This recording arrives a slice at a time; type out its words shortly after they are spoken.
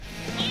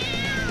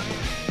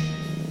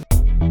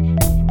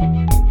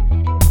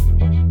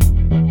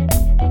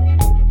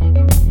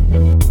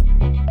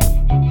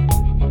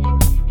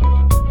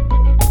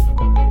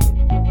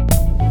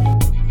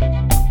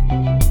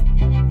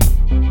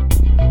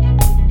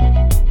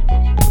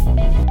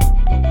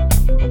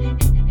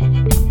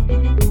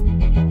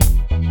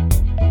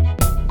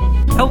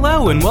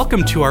and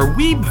welcome to our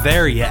Weeb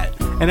There Yet,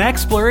 an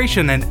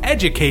exploration and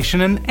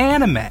education in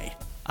anime.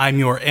 I'm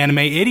your anime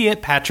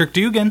idiot, Patrick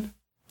Dugan.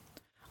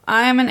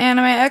 I am an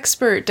anime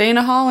expert,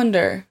 Dana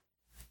Hollander.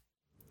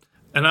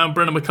 And I'm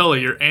Brendan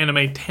McCullough, your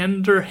anime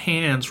tender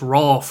hands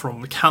raw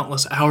from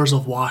countless hours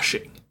of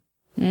washing.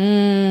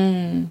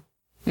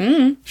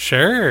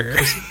 Sure.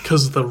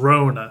 Because of the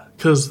Rona,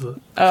 because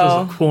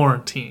of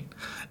quarantine.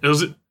 It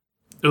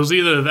was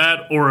either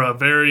that or a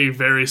very,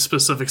 very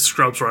specific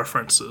Scrubs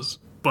references.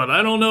 But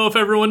I don't know if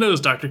everyone knows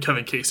Dr.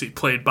 Kevin Casey,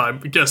 played by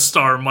guest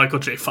star Michael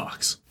J.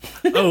 Fox.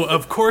 Oh,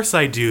 of course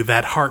I do,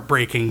 that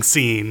heartbreaking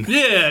scene.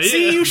 Yeah.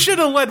 See, you should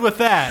have led with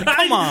that.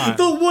 Come on.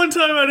 The one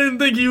time I didn't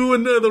think you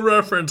would know the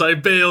reference, I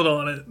bailed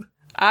on it.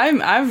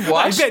 I've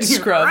watched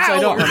Scrubs, I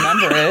don't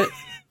remember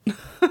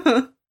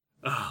it.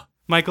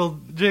 Michael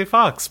J.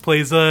 Fox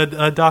plays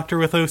a doctor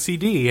with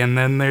OCD, and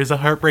then there's a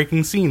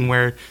heartbreaking scene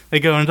where they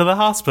go into the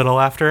hospital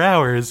after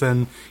hours,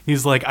 and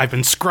he's like, I've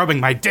been scrubbing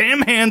my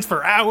damn hands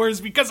for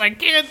hours because I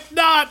can't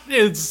not.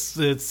 It's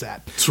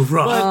sad. It's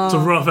rough. It's a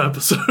rough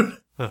episode.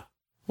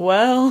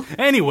 Well.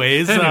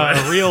 Anyways,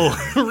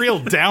 real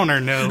downer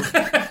note.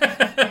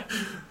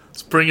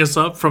 Let's bring us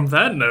up from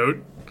that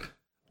note.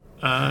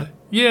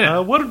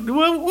 What do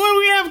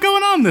we have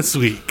going on this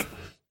week?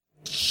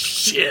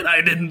 Shit, I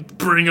didn't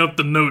bring up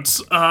the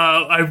notes.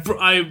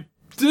 I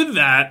did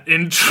that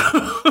intro,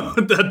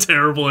 that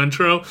terrible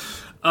intro,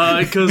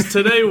 because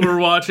today we're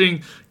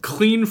watching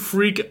Clean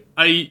Freak.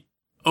 Every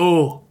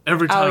time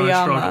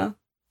I struggle.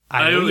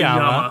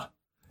 Aoyama.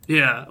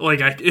 Yeah,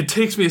 it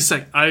takes me a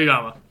sec.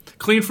 Aoyama.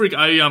 Clean Freak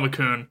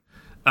Aoyama-kun,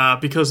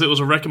 because it was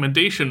a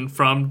recommendation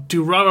from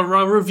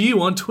Durarara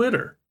Review on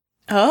Twitter.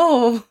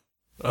 Oh.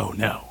 Oh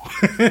no.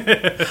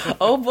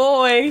 Oh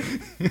boy.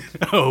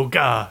 Oh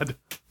god.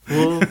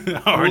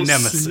 Our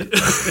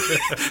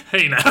nemesis.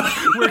 Hey now.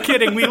 We're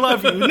kidding, we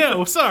love you.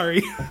 No,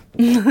 sorry.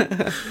 You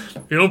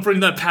don't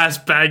bring that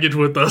past baggage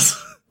with us.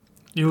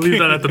 You leave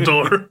that at the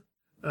door.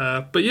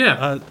 But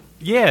yeah.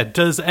 Yeah,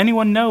 does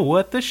anyone know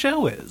what the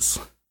show is?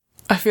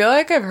 I feel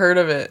like I've heard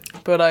of it,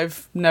 but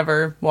I've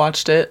never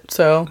watched it,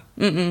 so,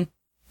 I'm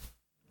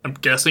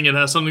guessing it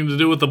has something to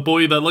do with the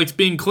boy that likes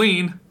being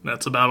clean.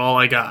 That's about all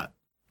I got.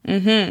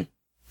 Mm-hmm.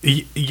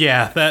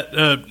 Yeah,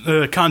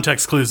 that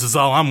context clues is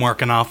all I'm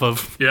working off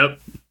of. Yep.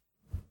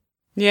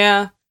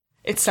 Yeah.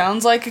 It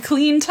sounds like a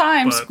clean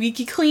time. But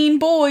squeaky clean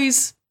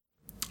boys.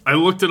 I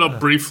looked it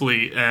up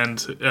briefly, and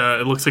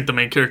it looks like the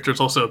main character is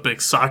also a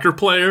big soccer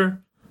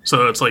player.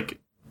 So it's like,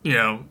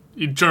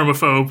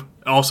 germaphobe,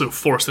 also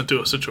forced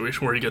into a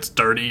situation where he gets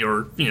dirty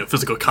or,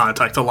 physical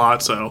contact a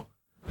lot. So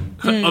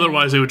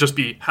otherwise it would just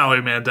be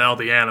Howie Mandel,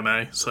 the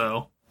anime.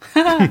 So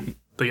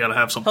they gotta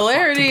have some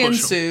hilarity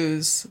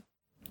ensues.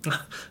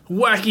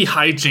 Wacky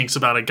hijinks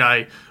about a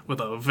guy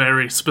with a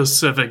very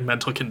specific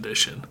mental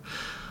condition.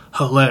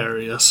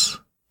 Hilarious.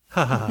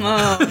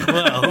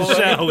 Well,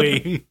 shall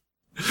we?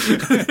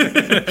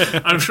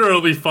 I'm sure it'll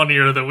be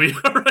funnier than we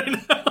are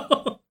right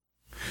now.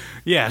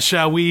 Yeah,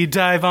 shall we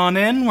dive on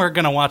in? We're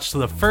gonna watch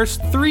the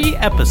first 3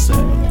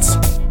 episodes.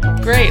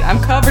 Great, I'm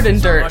covered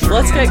in dirt.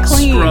 Let's get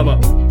clean. Scrub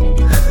up.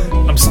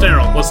 I'm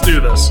sterile. Let's do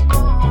this.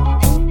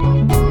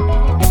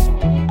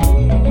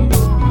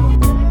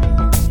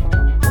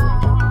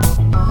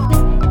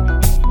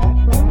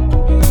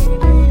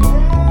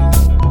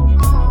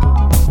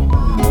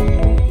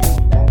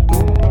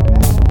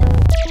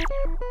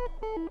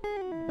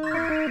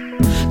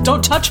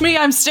 Don't touch me,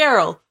 I'm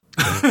sterile.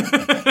 Oh,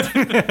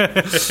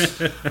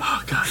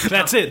 God.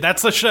 That's it.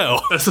 That's the show.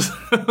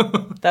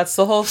 That's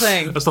the whole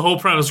thing. That's the whole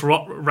premise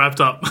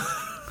wrapped up.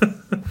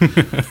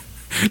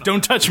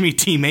 Don't touch me,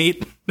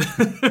 teammate.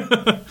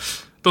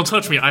 Don't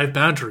touch me. I have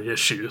boundary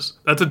issues.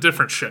 That's a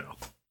different show.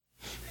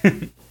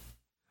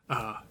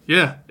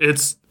 Yeah,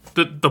 it's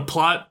the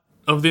plot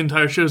of the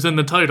entire show is in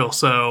the title,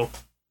 so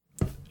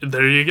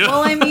there you go.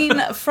 Well, I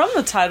mean, from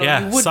the title,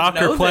 you wouldn't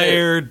soccer know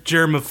player,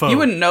 germaphobe. You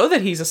wouldn't know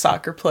that he's a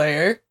soccer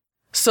player.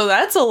 So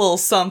that's a little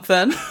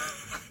something.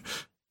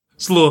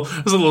 It's a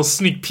little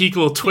sneak peek, a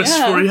little twist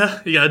for you.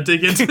 You gotta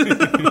dig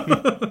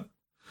into.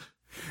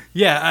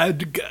 Yeah,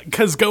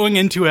 because going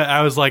into it,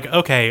 I was like,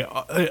 okay,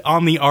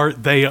 on the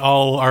art, they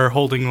all are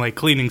holding,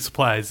 cleaning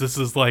supplies. This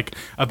is,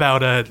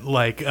 about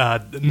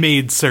a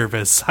maid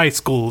service, high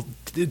school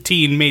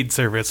teen maid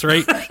service,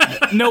 right?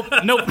 Nope,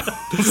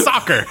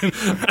 soccer.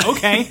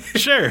 Okay,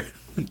 sure.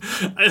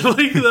 I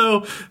like,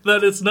 though,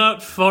 that it's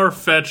not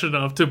far-fetched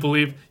enough to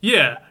believe,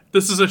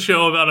 this is a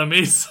show about a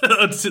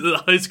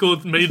high school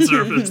maid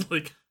service.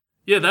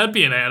 Yeah, that'd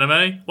be an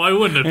anime. Why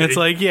wouldn't it be? It's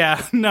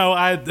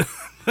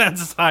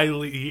that's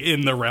highly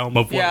in the realm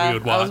of what we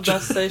would watch. I was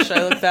about to say, should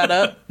I look that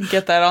up?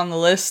 Get that on the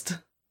list?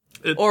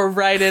 Or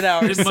write it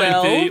ourselves?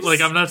 It might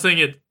be. I'm not saying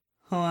it.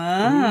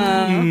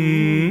 Wow.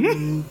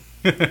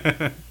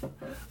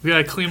 We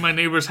gotta clean my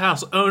neighbor's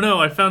house. Oh no,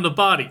 I found a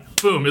body.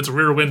 Boom, it's a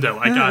rear window.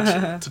 I got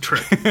you. It's a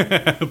trick.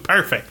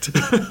 Perfect.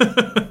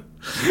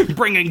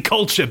 Bringing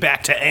culture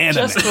back to anime.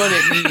 Just what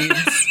it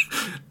needs.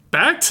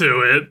 Back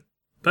to it?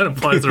 That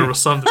implies there was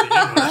some to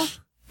begin with.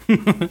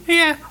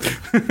 Yeah.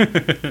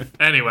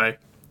 Anyway,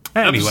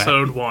 Anyway.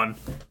 Episode 1.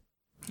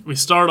 We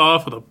start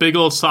off with a big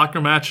old soccer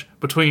match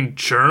between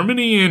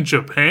Germany and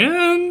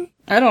Japan?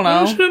 I don't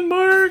know. Question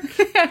mark?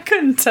 I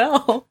couldn't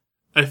tell.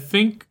 I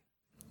think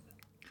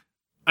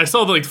I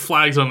saw the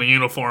flags on the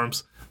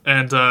uniforms,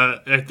 and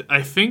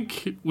I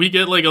think we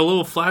get a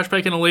little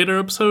flashback in a later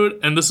episode,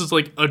 and this is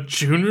a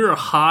junior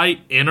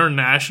high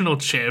international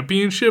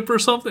championship or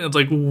something. It's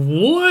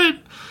what?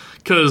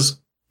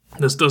 Because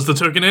this does the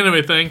token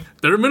anime thing.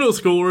 They're middle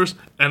schoolers,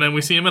 and then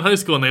we see them in high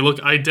school, and they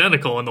look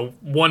identical, and the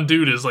one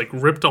dude is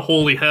ripped to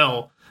holy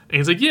hell, and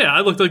he's yeah, I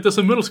looked like this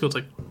in middle school.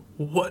 It's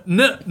what?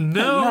 No,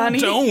 Nani?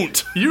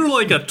 don't. You're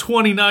a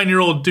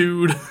 29-year-old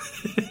dude.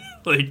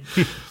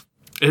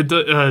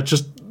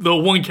 Just the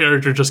one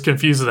character just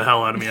confuses the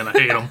hell out of me, and I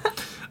hate him.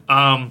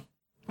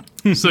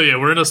 So yeah,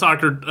 we're in a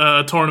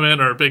soccer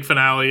tournament or a big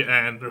finale,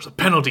 and there's a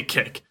penalty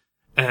kick,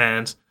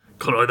 and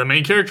clearly the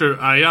main character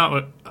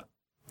Aoyama.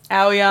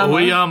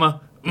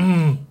 Aoyama.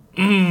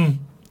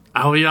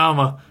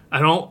 I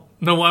don't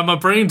know why my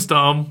brain's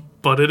dumb,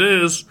 but it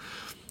is.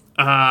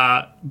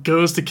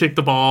 Goes to kick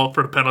the ball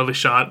for the penalty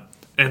shot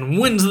and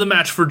wins the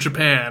match for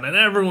Japan. And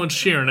everyone's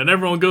cheering and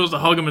everyone goes to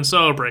hug him and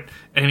celebrate.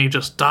 And he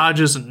just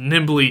dodges and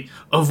nimbly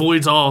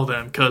avoids all of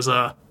them because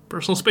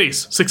personal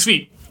space, 6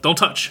 feet. Don't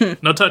touch.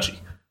 No touchy.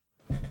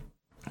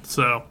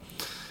 So,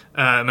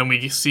 and then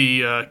we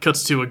see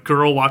cuts to a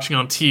girl watching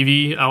on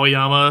TV,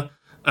 Aoyama,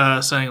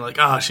 saying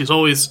she's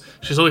always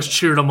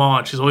cheered him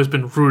on. She's always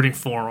been rooting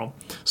for him.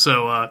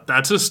 So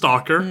that's his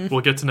stalker.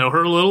 We'll get to know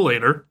her a little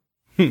later.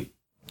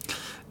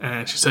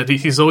 And she said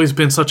he's always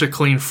been such a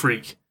clean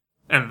freak.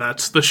 And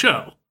that's the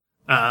show.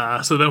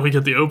 So then we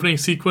get the opening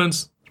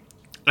sequence.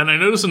 And I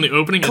noticed in the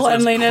opening it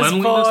says Cleanliness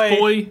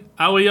Boy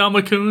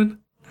Aoyama-kun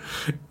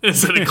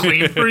instead of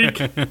Clean Freak.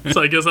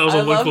 So I guess that was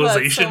a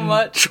localization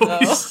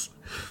choice. Though.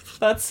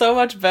 That's so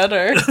much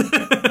better.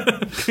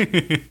 It's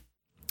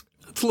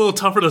a little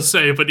tougher to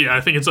say, but yeah,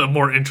 I think it's a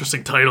more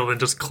interesting title than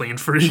just Clean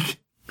Freak.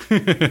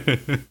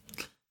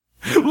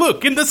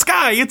 Look, in the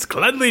sky, it's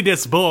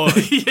Cleanliness Boy.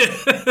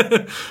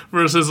 Yeah.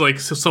 Versus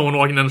someone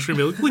walking down the street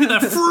and be look at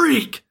that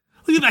freak!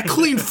 Look at that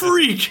clean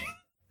freak!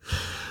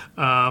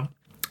 And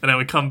then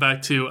we come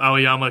back to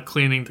Aoyama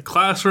cleaning the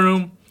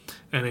classroom,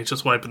 and he's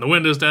just wiping the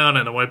windows down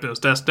and wiping his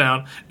desk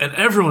down, and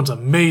everyone's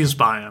amazed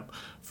by him.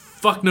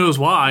 Fuck knows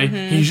why.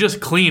 He's just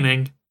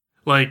cleaning.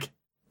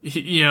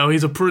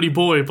 He's a pretty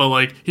boy,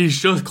 but he's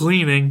just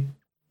cleaning.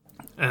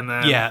 And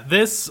then yeah,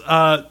 this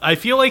I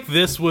feel like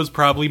this was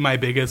probably my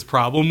biggest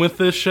problem with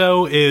this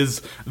show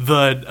is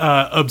the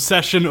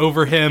obsession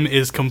over him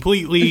is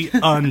completely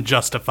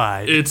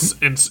unjustified. It's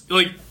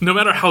no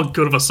matter how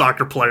good of a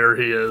soccer player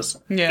he is,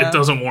 it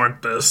doesn't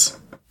warrant this.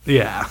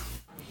 Yeah.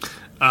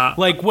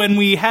 When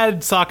we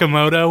had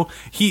Sakamoto,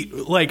 he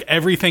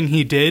everything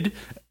he did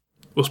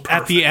was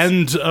perfect. At the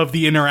end of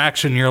the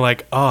interaction, you're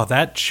oh,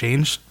 that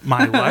changed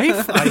my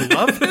life. I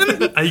love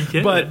him. I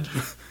get it.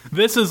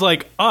 This is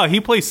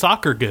he plays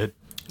soccer good.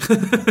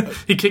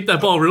 He kicked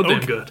that ball real damn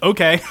good.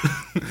 Okay.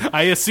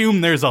 I assume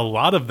there's a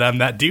lot of them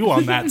that do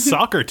on that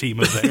soccer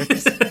team of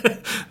theirs.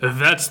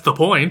 That's the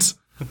point.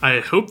 I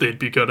hope they'd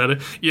be good at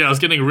it. Yeah, I was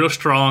getting real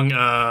strong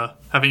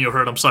Haven't You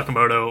Heard I'm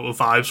Sakamoto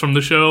vibes from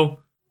the show.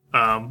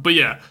 But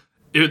yeah,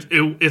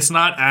 it's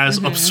not as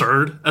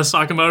absurd as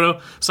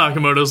Sakamoto.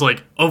 Sakamoto's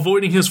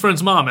avoiding his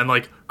friend's mom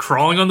and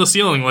crawling on the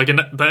ceiling like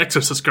the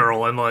Exorcist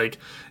girl and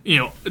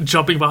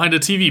jumping behind a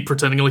TV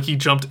pretending he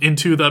jumped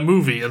into that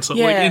movie and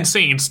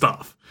insane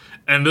stuff.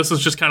 And this is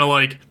just kind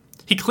of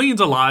he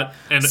cleans a lot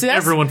and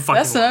everyone fucking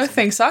that's another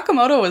thing.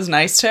 Sakamoto was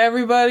nice to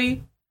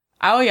everybody.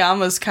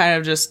 Aoyama's kind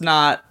of just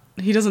not.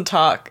 He doesn't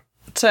talk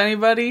to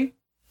anybody.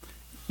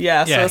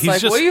 Yeah, so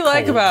it's what do you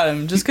like about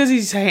him? Just because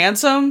he's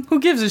handsome? Who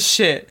gives a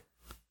shit?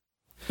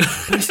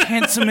 He's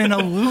handsome and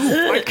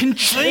aloof. I can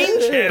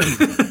change him.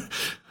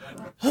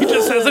 He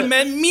just hasn't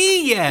met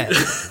me yet.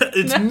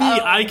 It's me.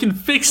 I can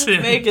fix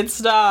him. Make it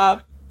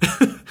stop.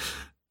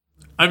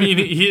 I mean,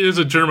 he is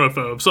a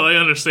germaphobe, so I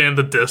understand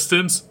the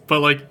distance.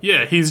 But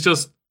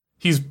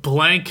he's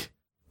blank,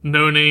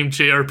 no-name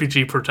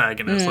JRPG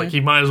protagonist.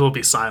 He might as well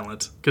be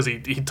silent because he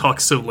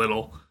talks so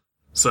little.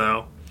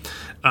 So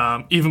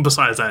even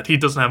besides that, he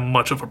doesn't have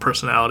much of a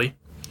personality.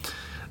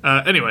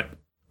 Anyway.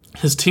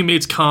 His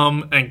teammates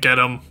come and get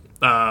him.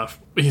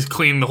 He's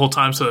cleaning the whole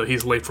time, so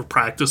he's late for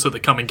practice, so they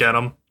come and get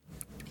him.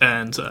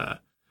 And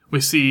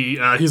we see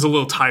he's a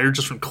little tired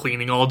just from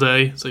cleaning all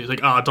day, so he's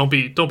don't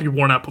be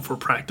worn out before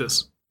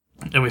practice.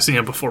 And we see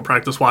him before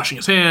practice washing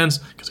his hands,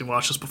 because he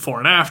washes before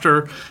and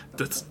after.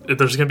 There's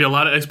going to be a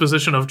lot of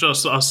exposition of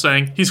just us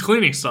saying he's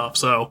cleaning stuff,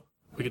 so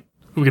we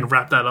can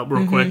wrap that up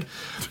real quick.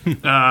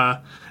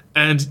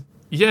 And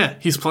yeah,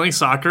 he's playing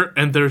soccer,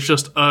 and there's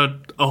just a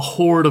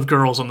horde of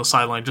girls on the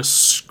sideline just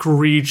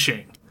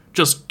screeching,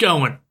 just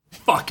going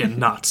fucking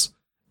nuts.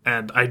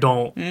 And I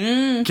don't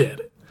get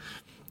it.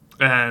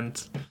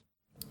 And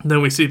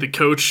then we see the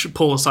coach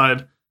pull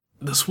aside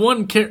this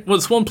one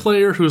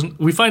player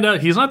we find out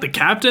he's not the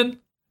captain,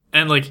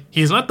 and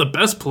he's not the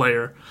best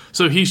player,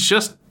 so he's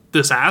just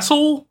this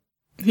asshole.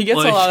 He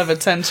gets a lot of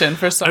attention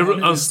for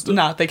someone who's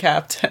not the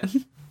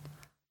captain.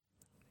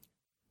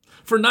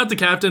 for not the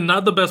captain,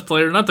 not the best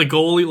player, not the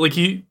goalie, like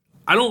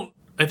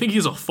I think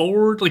he's a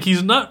forward. Like,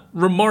 he's not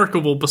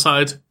remarkable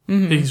besides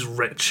he's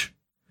rich.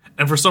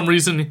 And for some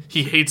reason,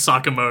 he hates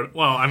Sakamoto.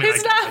 Well, I mean,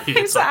 he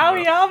hates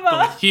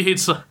Aoyama. He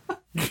hates... He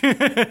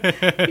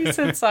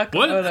said Sakamoto.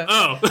 What?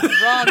 Oh.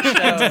 Wrong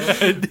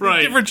show.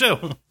 Right. Different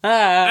show.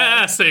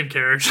 Same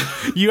character.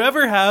 You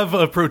ever have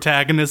a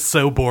protagonist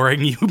so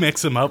boring you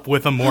mix him up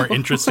with a more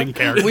interesting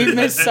character? We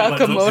miss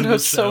Sakamoto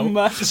so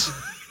much.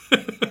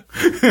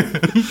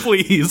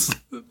 Please.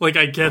 Like,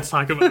 I get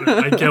Sakamoto.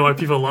 I get why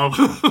people love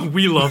him.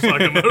 We love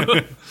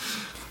Sakamoto.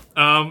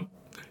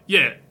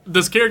 Yeah,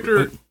 this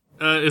character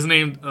is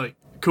named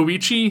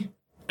Koichi,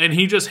 and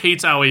he just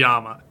hates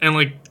Aoyama. And,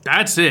 like,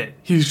 that's it.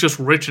 He's just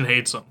rich and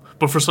hates him.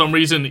 But for some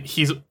reason,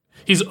 he's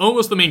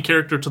almost the main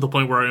character to the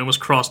point where I almost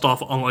crossed off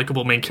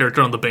unlikable main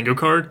character on the bingo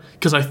card,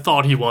 because I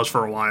thought he was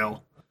for a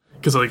while.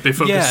 Because, like, they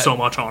focused so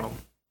much on him.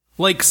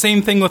 Like,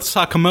 same thing with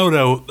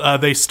Sakamoto.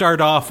 They start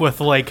off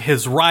with, like,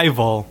 his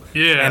rival.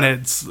 Yeah. And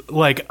it's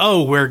like,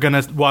 oh, we're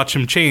gonna watch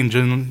him change.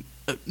 And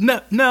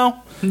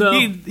no.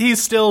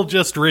 He's still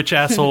just rich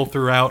asshole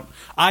throughout.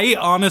 I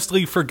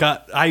honestly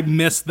forgot. I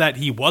missed that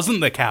he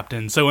wasn't the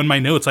captain. So in my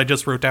notes, I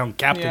just wrote down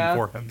captain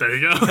for him. There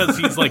you go. Because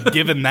he's, like,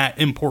 given that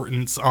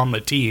importance on the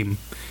team.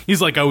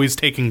 He's, like, always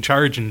taking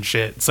charge and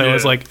shit. So I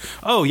was like,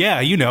 oh,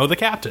 yeah, the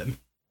captain.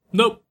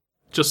 Nope.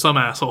 Just some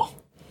asshole.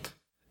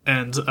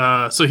 And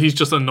so he's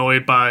just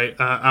annoyed by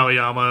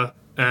Aoyama,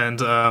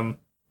 and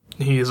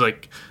he's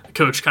like, the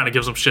coach kind of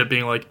gives him shit,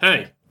 being like,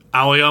 hey,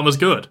 Aoyama's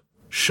good.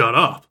 Shut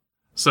up.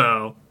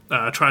 So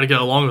try to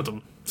get along with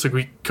him. So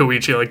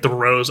Koichi, like,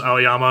 throws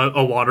Aoyama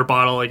a water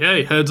bottle, like,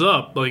 hey, heads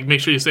up, like, make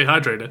sure you stay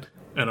hydrated.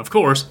 And of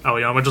course,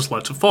 Aoyama just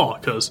lets it fall,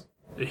 because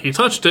he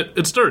touched it,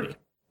 it's dirty.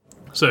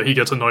 So he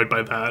gets annoyed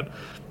by that.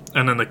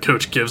 And then the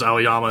coach gives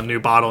Aoyama a new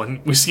bottle,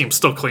 and we see him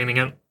still cleaning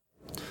it.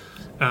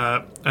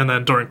 And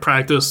then during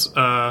practice,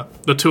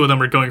 the two of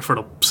them are going for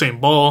the same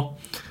ball,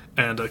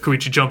 and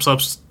Koichi jumps up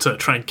to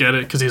try and get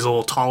it because he's a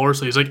little taller,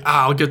 so he's like,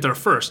 I'll get there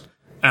first.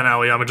 And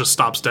Aoyama just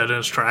stops dead in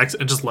his tracks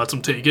and just lets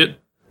him take it.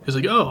 He's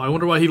like, oh, I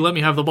wonder why he let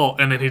me have the ball.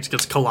 And then he just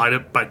gets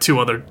collided by two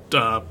other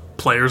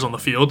players on the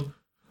field.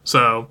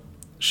 So,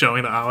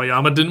 showing that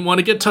Aoyama didn't want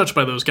to get touched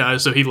by those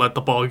guys, so he let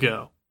the ball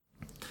go.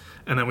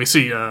 And then we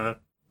see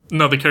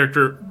another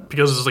character,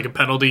 because it's like a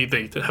penalty,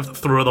 they have to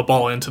throw the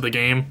ball into the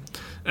game.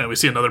 And we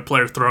see another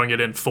player throwing it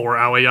in for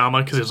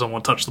Aoyama because he doesn't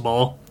want to touch the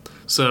ball.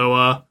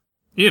 So,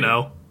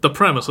 the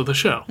premise of the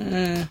show.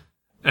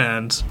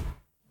 And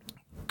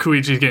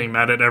Koichi's getting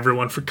mad at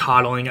everyone for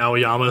coddling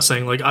Aoyama,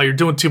 saying, like, oh, you're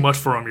doing too much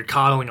for him. You're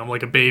coddling him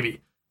like a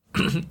baby.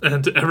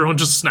 And everyone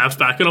just snaps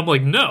back at him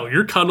like, no,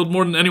 you're cuddled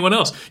more than anyone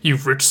else, you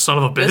rich son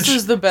of a bitch. This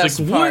is the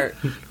best part.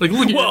 Like,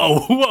 look at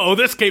whoa,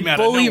 this came out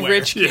bully of nowhere.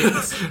 Rich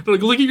kids. Yeah.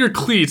 Like, look at your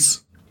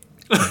cleats.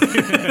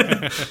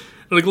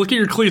 Like, look at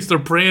your cleats, they're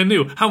brand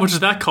new. How much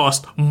does that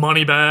cost?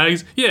 Money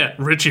bags. Yeah,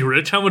 Richie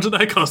Rich. How much did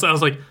that cost? I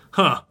was like,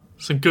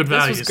 some good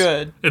values. This was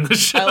good. In the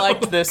show. I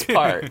liked this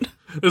part.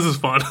 This is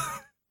fun.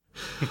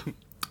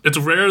 It's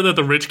rare that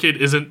the rich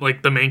kid isn't,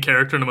 like, the main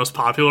character and the most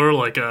popular,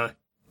 like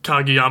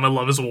Kageyama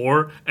Love is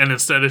War, and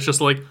instead it's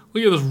just like,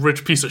 look at this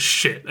rich piece of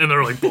shit, and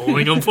they're, like,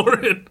 bullying him for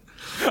it.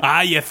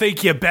 You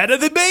think you're better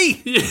than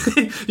me?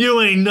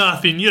 You ain't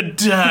nothing. You're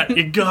dirt.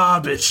 You're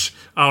garbage.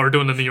 Oh, we're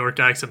doing the New York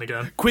accent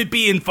again. Quit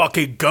being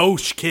fucking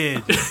gauche,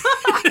 kid.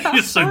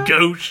 You're so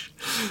gauche.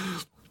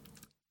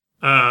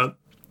 And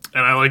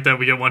I like that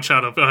we get one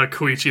shot of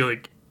Koichi,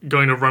 like,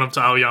 going to run up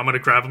to Aoyama to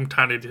grab him,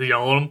 kind of to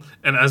yell at him.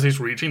 And as he's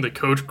reaching, the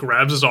coach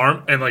grabs his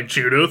arm and, like,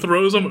 judo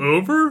throws him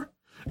over.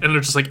 And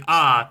they're just like,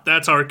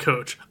 that's our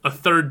coach. A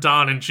third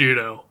dan in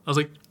judo. I was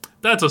like,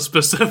 that's a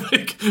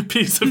specific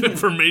piece of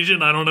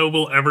information I don't know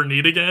we'll ever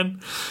need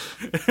again.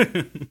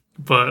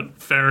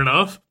 But fair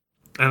enough.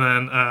 And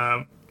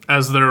then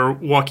as they're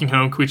walking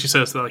home, Koichi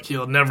says that, like,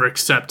 he'll never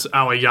accept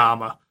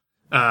Aoyama.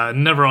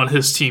 Never on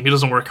his team. He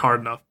doesn't work hard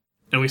enough.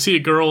 And we see a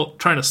girl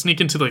trying to sneak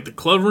into, like, the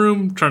club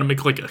room, trying to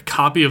make, like, a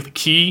copy of the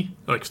key,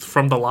 like,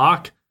 from the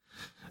lock.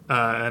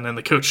 And then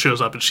the coach shows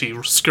up and she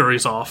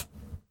scurries off.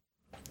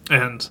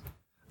 And,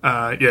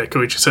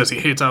 Koichi says he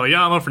hates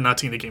Aoyama for not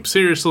taking the game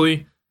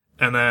seriously.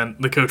 And then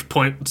the coach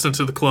points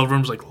into the club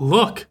room, like,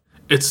 look,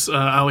 it's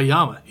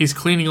Aoyama. He's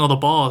cleaning all the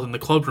balls in the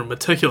club room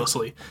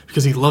meticulously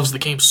because he loves the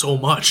game so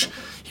much.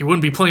 He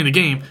wouldn't be playing the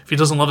game if he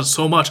doesn't love it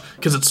so much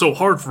because it's so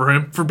hard for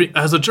him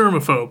as a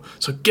germaphobe.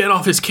 So get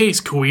off his case,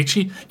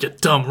 Koichi, you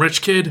dumb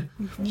rich kid.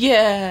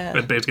 Yeah.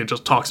 And basically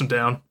just talks him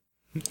down.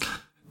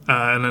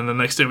 And then the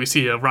next day we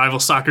see a rival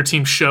soccer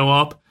team show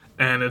up,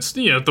 and it's,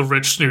 the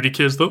rich snooty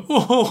kids, the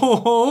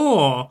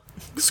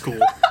school.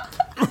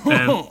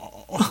 And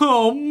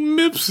oh,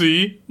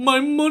 Mipsy, my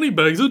money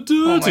bags are dirty.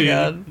 Oh my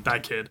God.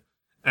 That kid.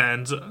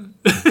 And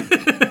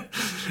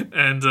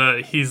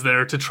and he's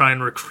there to try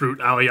and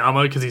recruit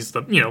Aoyama because he's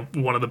the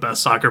one of the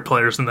best soccer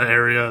players in the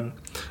area,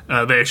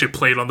 and they actually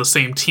played on the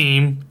same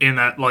team in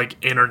that,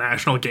 like,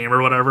 international game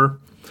or whatever.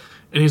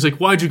 And he's like,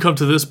 why'd you come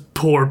to this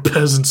poor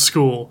peasant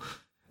school?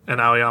 And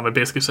Aoyama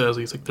basically says,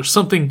 he's like, there's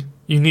something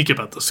unique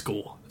about the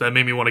school that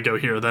made me want to go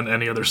here than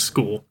any other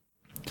school.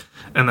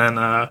 And then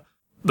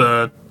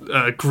the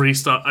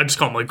greased up, I just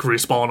call him like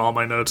Greaseball in all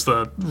my notes,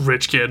 the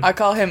rich kid. I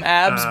call him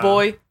Abs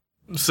Boy.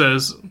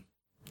 Says,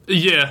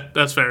 yeah,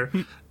 that's fair.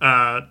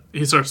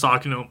 He starts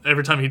talking to him.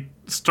 Every time he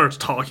starts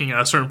talking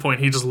at a certain point,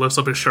 he just lifts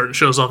up his shirt and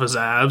shows off his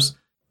abs.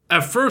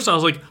 At first, I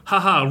was like,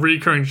 haha,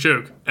 recurring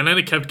joke. And then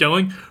it kept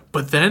going.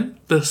 But then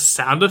the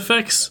sound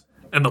effects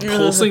and the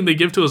pulsing they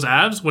give to his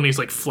abs when he's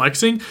like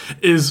flexing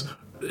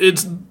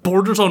it's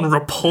borders on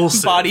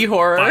repulsive. Body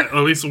horror. At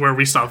least where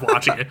we stopped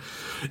watching it.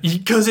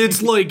 Because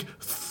it's like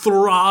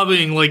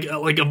throbbing like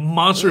a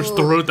monster's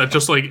throat that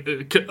just like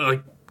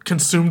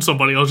consumed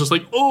somebody. I was just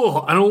like,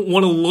 oh, I don't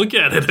want to look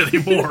at it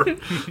anymore.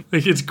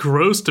 Like, it's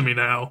gross to me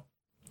now.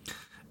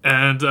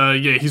 And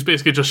he's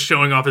basically just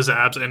showing off his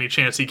abs any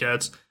chance he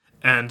gets.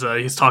 And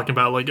he's talking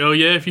about like, oh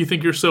yeah, if you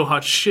think you're so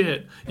hot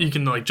shit, you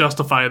can like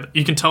justify it.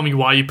 You can tell me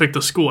why you picked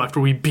the school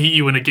after we beat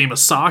you in a game of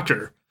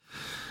soccer.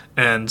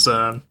 And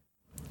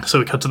so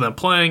we cut to them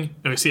playing,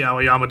 and we see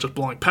Aoyama just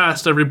blowing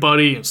past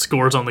everybody and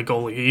scores on the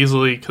goalie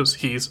easily because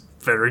he's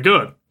very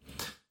good.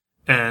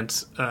 And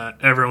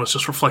everyone was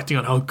just reflecting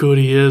on how good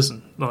he is,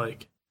 and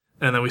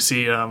then we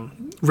see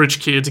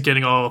Rich Kid's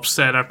getting all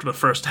upset after the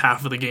first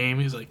half of the game.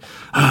 He's like,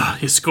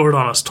 he scored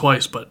on us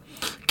twice, but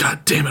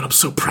god damn it, I'm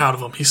so proud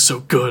of him. He's so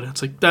good.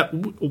 It's like,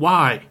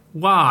 why?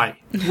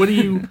 What do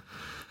you...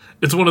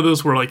 It's one of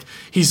those where, like,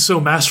 he's so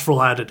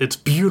masterful at it. It's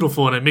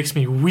beautiful, and it makes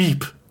me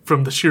weep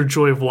from the sheer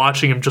joy of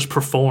watching him just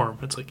perform.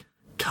 It's like,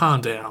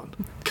 calm down.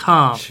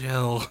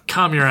 Chill.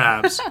 Calm your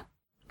abs.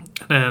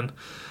 And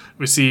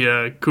we see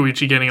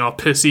Koichi getting all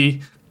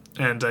pissy,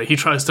 and he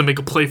tries to make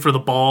a play for the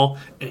ball,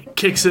 and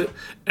kicks it,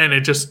 and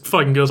it just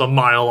fucking goes a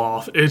mile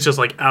off. It's just,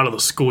 like, out of the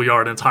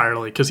schoolyard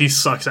entirely, because he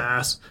sucks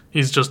ass.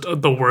 He's just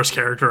the worst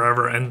character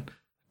ever, and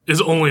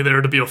is only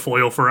there to be a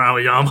foil for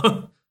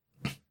Aoyama.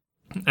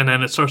 And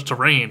then it starts to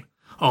rain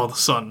all of a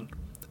sudden.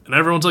 And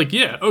everyone's like,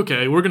 yeah,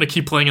 okay, we're going to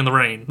keep playing in the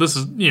rain. This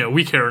is,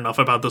 we care enough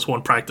about this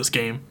one practice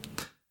game.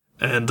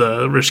 And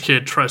Rich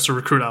Kid tries to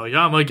recruit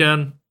Aoyama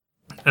again.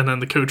 And then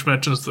the coach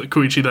mentions to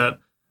Koichi that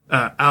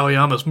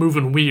Aoyama's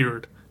moving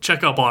weird.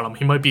 Check up on him.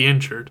 He might be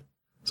injured.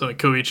 So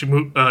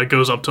Koichi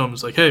goes up to him and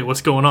is like, hey,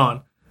 what's going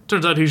on?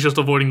 Turns out he's just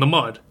avoiding the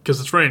mud because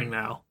it's raining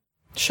now.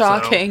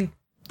 Shocking. So,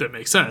 that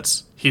makes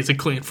sense. He's a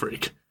clean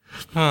freak.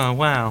 Oh,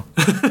 wow.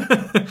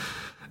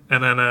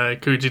 And then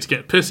Koichi's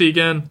getting pissy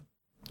again.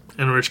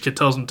 And Rich Kid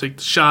tells him to take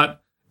the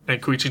shot.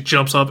 And Koichi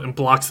jumps up and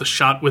blocks the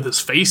shot with his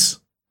face.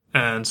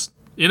 And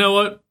you know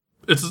what?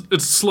 It's a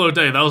slow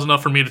day. That was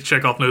enough for me to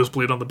check off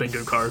nosebleed on the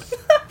bingo card.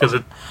 Because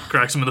it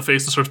cracks him in the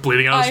face and starts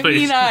bleeding out his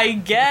face. I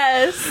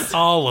guess.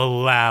 I'll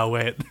allow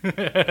it.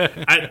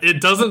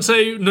 It doesn't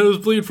say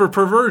nosebleed for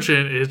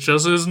perversion. It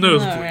just is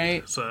nosebleed.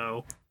 Right.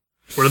 So,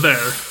 we're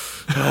there.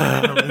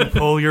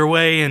 Pull your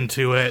way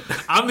into it.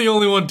 I'm the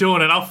only one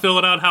doing it. I'll fill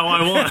it out how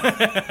I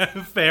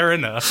want. Fair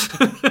enough.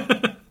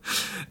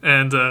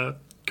 And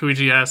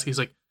Koichi asks, he's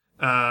like,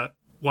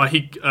 why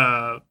he...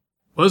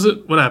 what is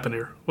it? What happened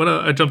here?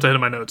 I jumped ahead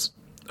of my notes.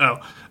 Oh.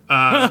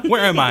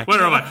 Where am I?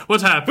 Where am I?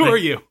 What's happening? Who are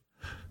you?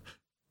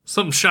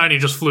 Something shiny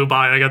just flew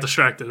by. I got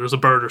distracted. There was a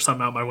bird or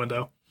something out my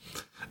window.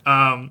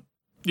 After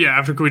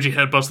Koichi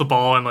headbutts the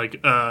ball and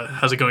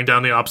has it going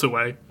down the opposite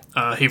way,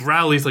 he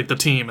rallies the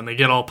team and they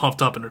get all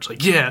pumped up and they're just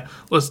like, yeah,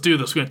 let's do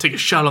this. We're gonna take a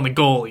shot on the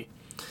goalie.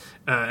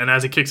 And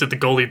as he kicks it, the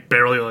goalie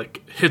barely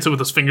hits it with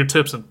his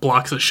fingertips and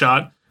blocks the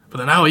shot. But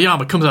then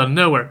Aoyama comes out of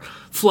nowhere,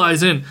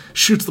 flies in,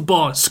 shoots the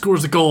ball, and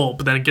scores the goal.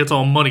 But then it gets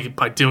all muddy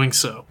by doing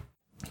so.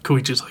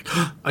 Koichi's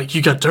like,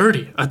 you got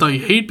dirty. I thought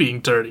you hate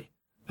being dirty.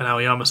 And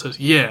Aoyama says,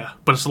 yeah,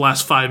 but it's the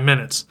last 5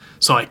 minutes,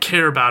 so I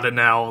care about it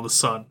now all of a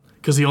sudden.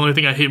 Because the only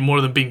thing I hate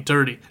more than being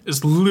dirty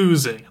is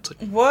losing. It's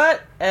like,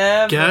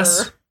 whatever.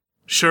 Guess?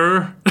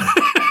 Sure.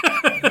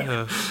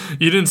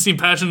 You didn't seem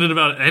passionate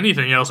about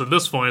anything else at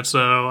this point,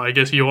 so I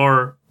guess you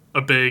are a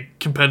big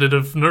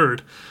competitive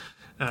nerd.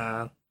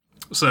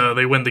 So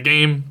they win the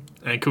game,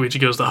 and Koichi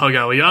goes to hug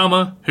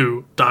Aoyama,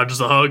 who dodges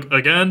the hug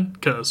again,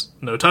 because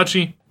no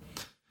touchy.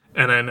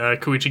 And then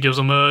Koichi gives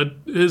him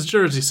his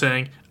jersey,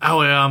 saying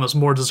Aoyama's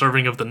more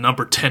deserving of the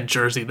number 10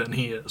 jersey than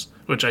he is.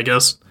 Which I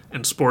guess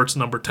in sports,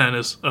 number 10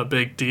 is a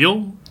big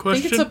deal? I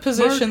think it's a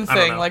position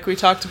thing, like we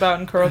talked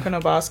about in Kuroko no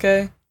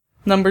Basket.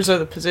 Numbers are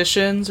the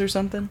positions or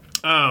something.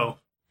 Oh.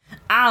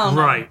 I don't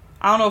know. Right.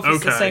 I don't know if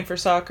it's the same for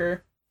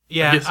soccer.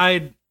 Yeah,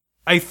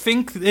 I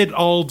think it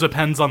all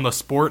depends on the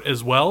sport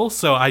as well,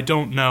 so I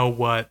don't know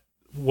what.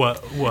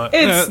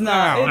 It's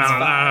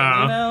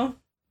not.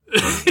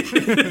 It's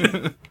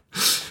fine,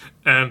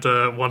 And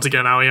once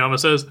again, Aoyama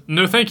says,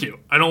 no thank you.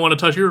 I don't want to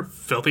touch your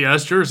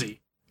filthy-ass jersey.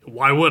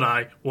 Why would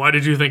I? Why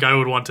did you think I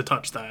would want to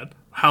touch that?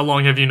 How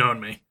long have you known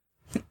me?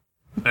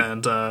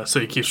 And so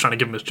he keeps trying to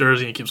give him his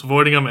jersey, and he keeps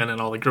avoiding him, and then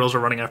all the girls are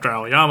running after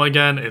Aoyama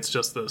again. It's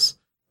just this.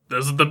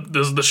 This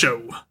is the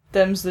show.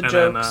 Them's the jokes.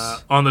 And then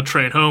on the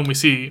train home, we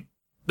see...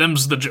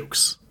 Them's the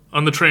jokes.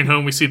 On the train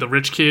home, we see the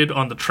rich kid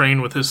on the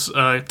train with his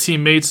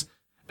teammates,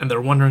 and they're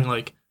wondering,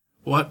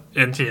 what?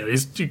 And,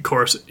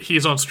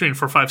 he's on screen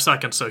for 5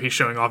 seconds, so he's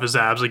showing off his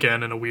abs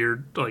again in a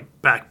weird,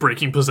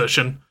 back-breaking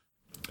position.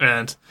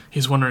 And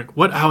he's wondering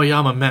what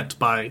Aoyama meant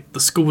by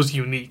the school was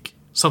unique.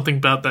 Something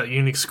about that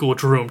unique school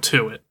drew him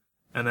to it.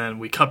 And then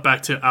we cut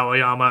back to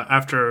Aoyama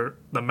after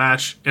the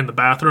match in the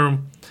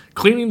bathroom,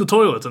 cleaning the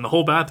toilets in the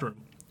whole bathroom.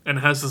 And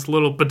it has this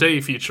little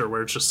bidet feature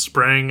where it's just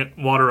spraying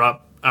water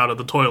up out of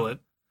the toilet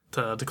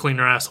to clean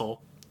your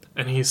asshole.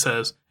 And he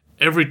says,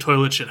 every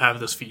toilet should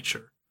have this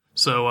feature.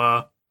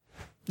 So,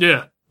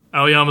 yeah,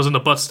 Aoyama's into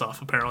butt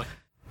stuff, apparently.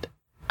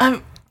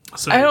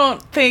 So I don't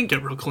think...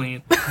 Get real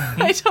clean.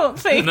 I don't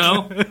think...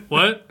 No?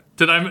 What?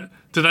 Did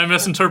I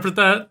misinterpret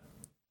that?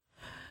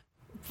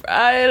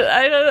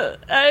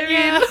 I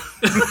mean...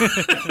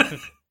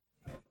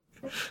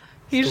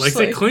 He likes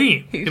it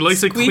clean. He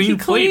likes a clean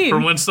plate for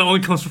when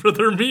someone comes for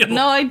their meal.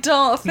 No, I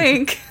don't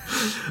think...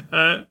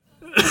 don't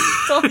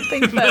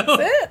think that's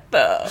it,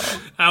 though.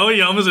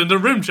 Aoyama's into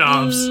rim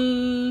jobs.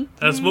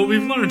 That's what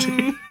we've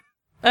learned.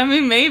 I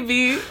mean,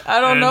 maybe. I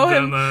don't know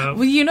him.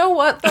 Well, you know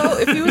what, though?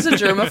 If he was a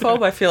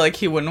germaphobe, I feel like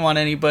he wouldn't want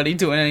anybody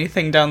doing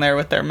anything down there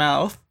with their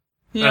mouth.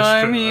 You know what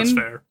I mean? That's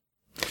fair.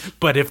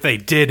 But if they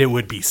did, it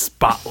would be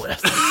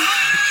spotless.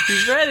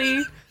 He's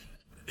ready.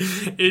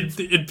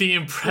 It'd be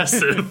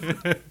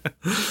impressive.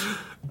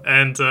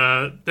 And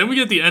then we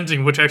get the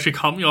ending, which actually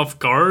caught me off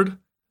guard.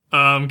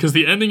 Because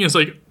the ending is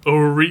like,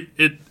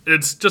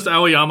 it's just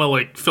Aoyama,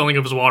 like, filling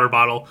up his water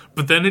bottle.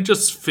 But then it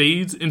just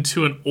fades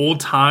into an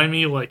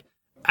old-timey, like,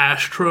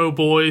 Astro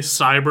Boy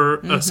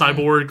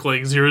cyborg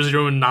like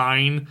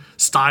 009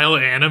 style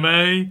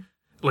anime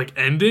like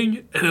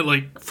ending, and it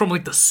like from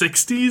like the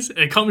 60s, and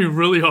it caught me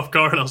really off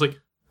guard. I was like,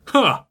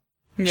 huh,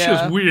 yeah. She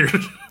was weird.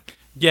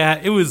 Yeah,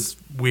 it was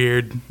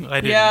weird.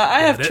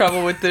 I have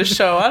trouble with this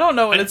show. I don't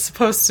know what it's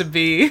supposed to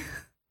be.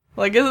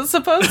 Like, is it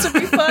supposed to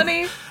be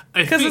funny?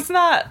 Because it's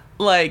not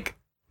like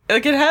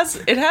it has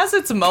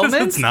its moments.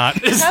 It's not.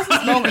 It has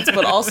its moments,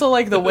 but also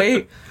like the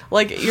way.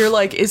 Like, you're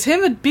like, is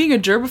him being a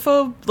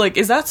germaphobe, like,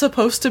 is that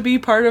supposed to be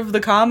part of the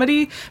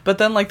comedy? But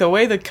then, like, the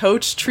way the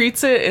coach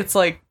treats it, it's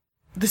like,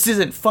 this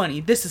isn't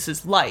funny, this is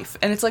his life.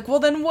 And it's like, well,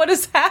 then what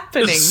is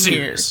happening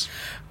here?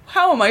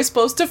 How am I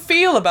supposed to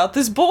feel about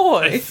this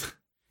boy?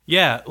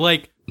 Yeah,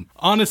 like,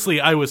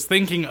 honestly, I was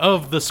thinking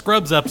of the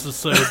Scrubs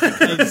episode,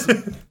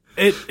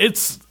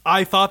 because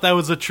I thought that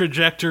was a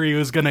trajectory it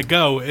was gonna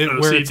go,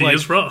 where it's like,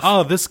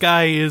 oh, this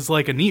guy is,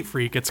 like, a neat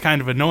freak, it's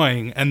kind of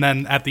annoying. And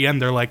then at the end,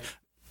 they're like,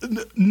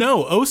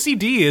 no,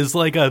 OCD is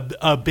like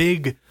a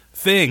big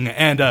thing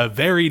and a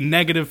very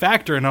negative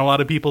factor in a lot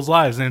of people's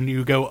lives. And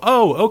you go,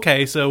 oh,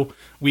 okay, so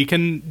we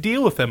can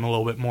deal with them a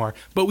little bit more.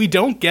 But we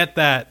don't get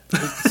that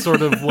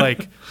sort of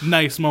like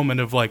nice moment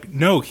of like,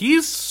 no,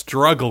 he's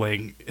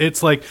struggling.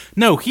 It's like,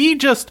 no, he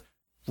just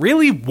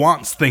really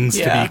wants things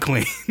to be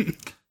clean.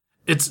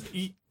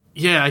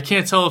 I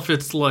can't tell if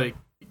it's like,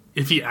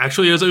 if he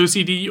actually has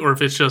OCD or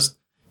if it's just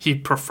he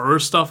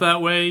prefers stuff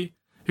that way.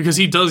 Because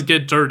he does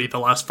get dirty the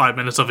last 5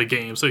 minutes of a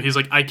game, so he's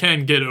like, I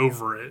can get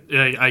over it.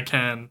 I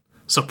can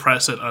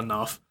suppress it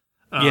enough.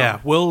 Yeah,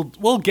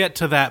 we'll get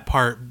to that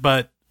part,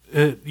 but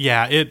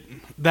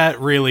that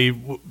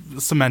really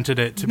cemented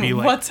it to be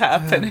like, what's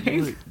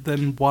happening?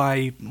 Then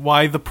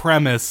why the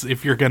premise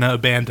if you're gonna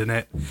abandon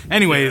it?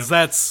 Anyways,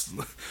 that's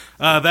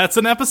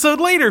an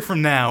episode later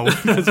from now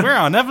because we're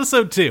on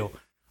episode 2.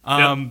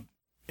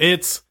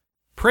 It's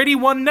pretty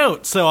one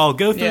note, so I'll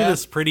go through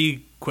this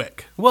pretty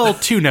quick. Well,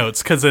 2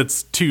 notes because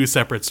it's 2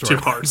 separate stories.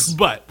 2 parts.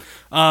 But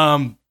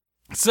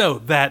so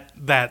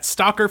that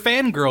stalker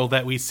fangirl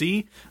that we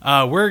see,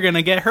 we're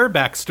gonna get her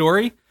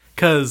backstory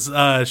because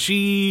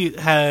she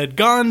had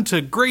gone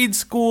to grade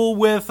school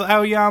with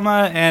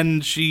Aoyama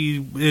and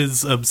she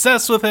is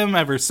obsessed with him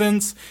ever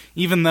since,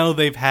 even though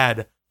they've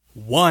had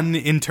one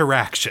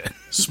interaction.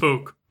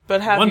 Spoke.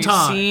 But have you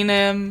seen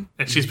him?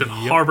 And she's been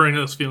harboring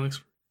those feelings.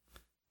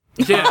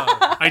 Yeah,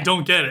 I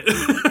don't get it.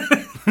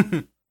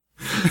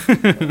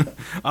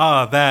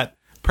 That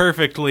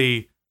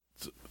perfectly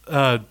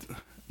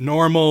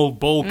normal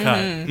bowl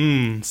cut.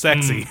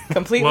 Sexy.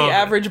 Completely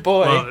average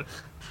boy.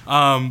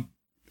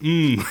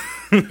 He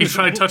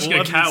tried touching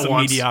a cat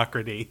once.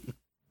 Mediocrity.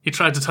 He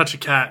tried to touch a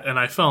cat, and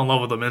I fell in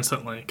love with him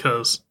instantly,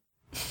 because...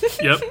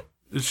 Yep.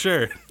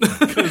 Sure.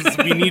 Because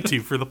we need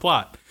to for the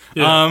plot.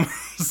 Yeah.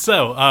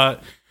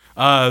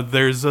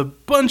 There's a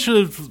bunch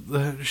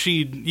of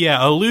she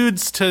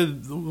alludes to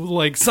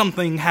like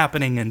something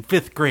happening in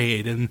 5th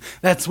grade, and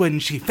that's when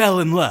she fell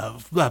in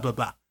love. Blah blah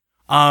blah.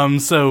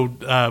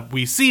 So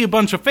we see a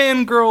bunch of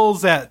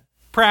fangirls at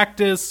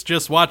practice,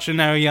 just watching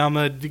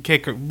Aoyama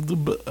kick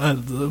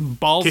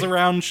balls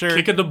around. Sure,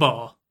 kicking the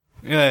ball.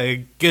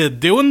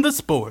 Doing the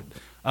sport.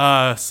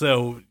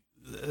 So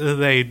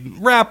they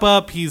wrap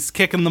up. He's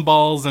kicking the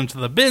balls into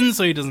the bin,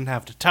 so he doesn't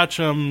have to touch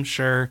them.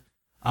 Sure.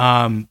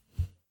 I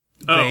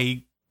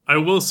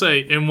will say,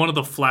 in one of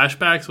the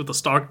flashbacks with the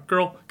stalker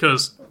girl,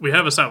 because we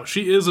have established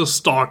she is a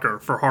stalker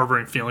for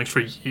harboring feelings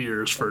for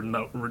years for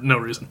no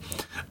reason.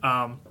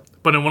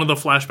 But in one of the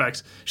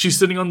flashbacks, she's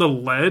sitting on the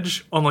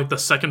ledge on like the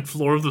 2nd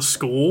floor of the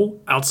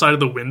school outside of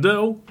the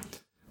window,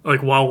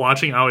 like while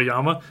watching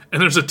Aoyama,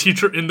 and there's a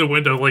teacher in the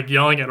window like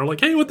yelling at her like,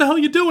 "Hey, what the hell are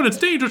you doing? It's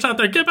dangerous out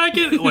there. Get back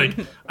in." Like,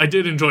 I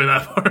did enjoy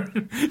that part.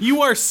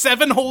 You are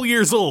 7 whole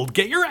years old.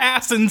 Get your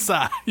ass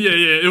inside. Yeah.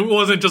 It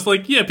wasn't just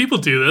like, yeah, people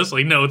do this.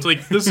 Like, no, it's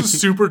like, this is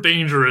super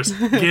dangerous.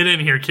 Get in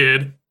here,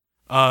 kid.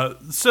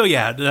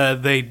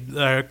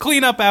 They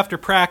clean up after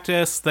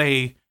practice.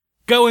 They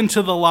go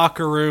into the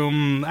locker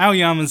room.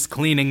 Aoyama's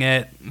cleaning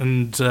it,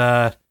 and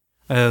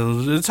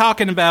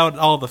talking about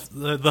all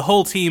the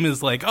whole team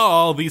is like, oh,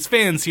 all these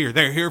fans here,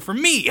 they're here for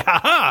me.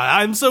 Ha!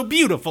 I'm so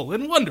beautiful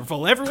and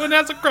wonderful. Everyone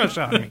has a crush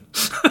on me.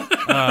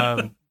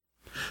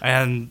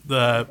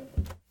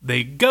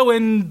 They go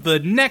in the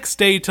next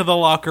day to the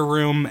locker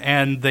room,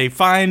 and they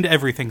find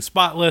everything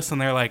spotless,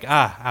 and they're like,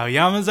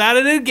 Aoyama's at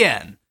it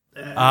again.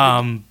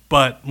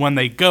 But when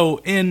they go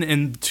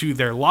into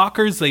their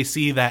lockers, they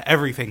see that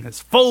everything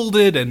is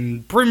folded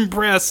and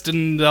brim-pressed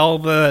and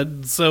all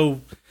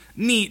so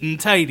neat and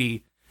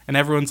tidy. And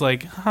everyone's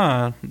like,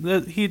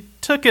 he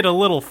took it a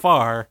little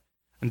far,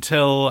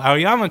 until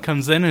Aoyama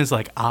comes in and is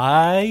like,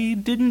 I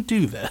didn't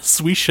do this.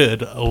 We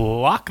should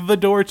lock the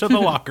door to the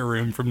locker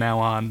room from now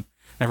on.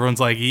 And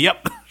everyone's like,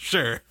 yep,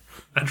 sure.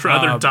 I'd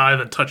rather die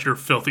than touch your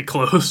filthy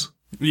clothes.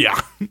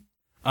 Yeah.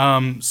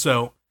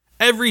 So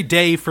every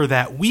day for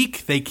that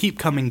week, they keep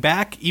coming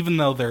back, even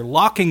though they're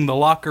locking the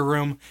locker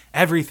room.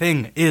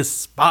 Everything is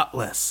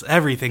spotless.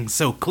 Everything's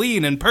so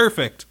clean and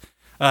perfect,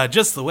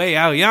 just the way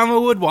Aoyama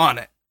would want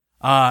it.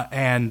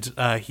 And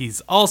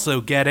he's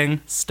also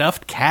getting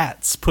stuffed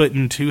cats put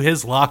into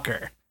his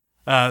locker.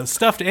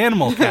 Stuffed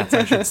animal cats,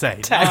 I should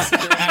say. Not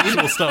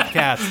actual stuffed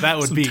cats. That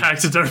would be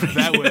taxidermy.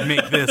 That would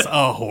make this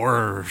a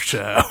horror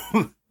show.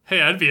 Hey,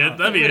 that'd be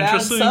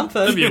interesting.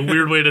 That'd be a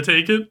weird way to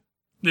take it.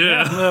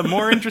 Yeah.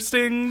 More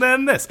interesting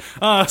than this.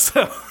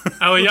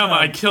 Aoyama,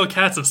 I kill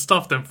cats and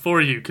stuff them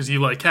for you because you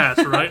like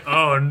cats, right?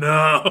 Oh,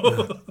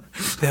 no.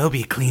 They'll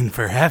be clean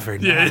forever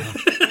now.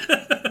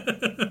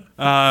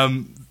 Yeah.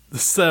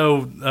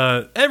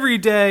 So every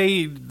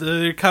day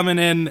they're coming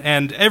in,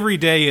 and every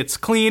day it's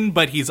clean,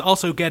 but he's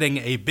also getting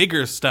a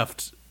bigger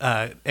stuffed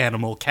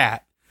animal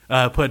cat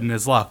put in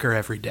his locker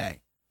every day.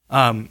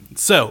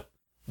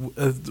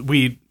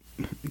 We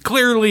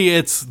clearly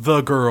it's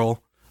the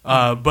girl.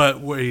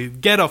 But we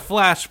get a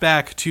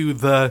flashback to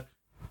the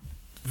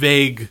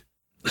vague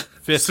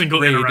 5th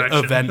grade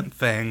event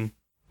thing.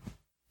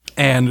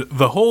 And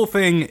the whole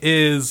thing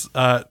is,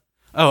 her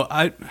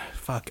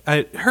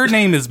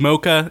name is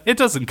Mocha. It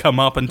doesn't come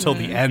up until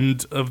the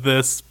end of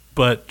this,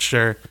 but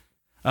sure.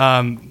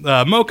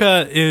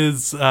 Mocha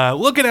is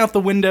looking out the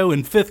window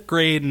in 5th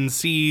grade and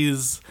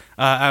sees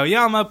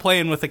Aoyama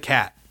playing with a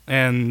cat.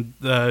 And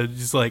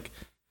he's like,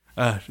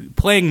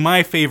 playing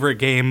my favorite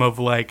game of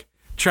like,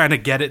 trying to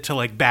get it to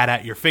like bat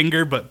at your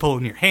finger but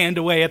pulling your hand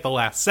away at the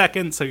last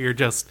second, so you're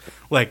just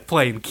like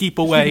playing keep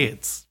away.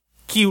 It's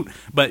cute,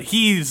 but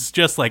he's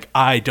just like,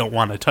 I don't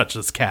want to touch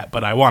this cat,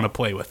 but I want to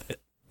play with it.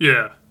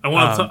 Yeah, I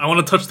want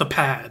to touch the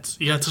pads.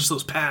 You gotta touch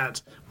those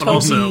pads, but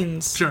also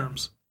beans.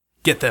 Germs.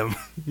 Get them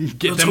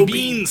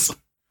beans.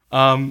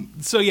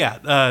 So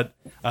yeah,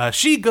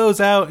 she goes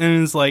out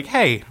and is like,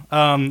 hey,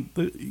 that's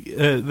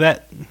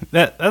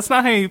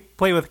not how you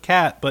play with a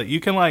cat, but you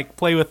can like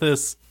play with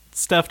this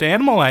stuffed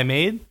animal I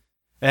made.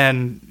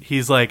 And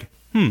he's like,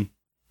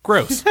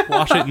 gross,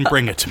 wash it and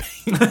bring it to me.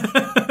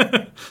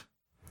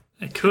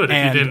 I could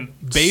if you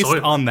didn't. Based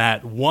on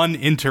that one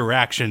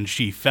interaction,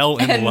 she fell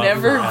in love and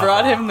never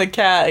brought him the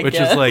cat again. Which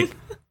is like,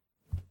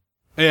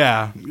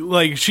 yeah,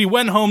 like she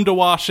went home to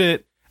wash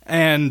it,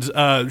 and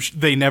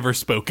they never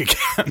spoke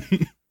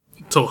again.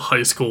 Until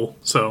high school,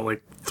 so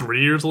like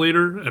 3 years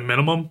later at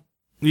minimum.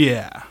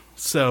 Yeah,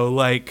 so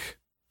like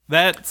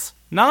that's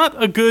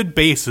not a good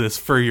basis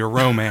for your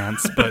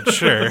romance, but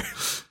sure.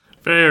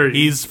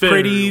 He's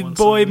pretty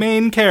boy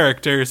main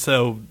character,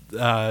 so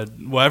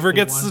whatever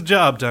gets the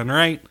job done,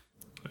 right?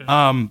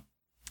 Yeah.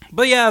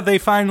 But yeah, they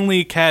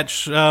finally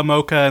catch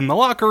Mocha in the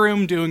locker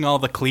room doing all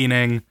the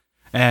cleaning,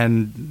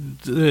 and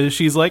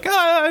she's like,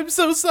 I'm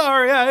so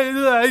sorry,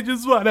 I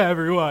just want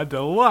everyone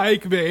to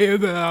like me,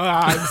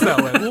 I'm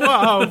so in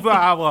love,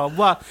 blah, blah,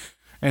 blah.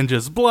 And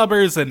just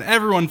blubbers, and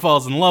everyone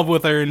falls in love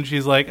with her, and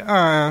she's like,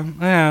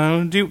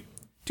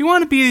 do you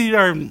want to be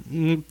our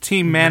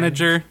team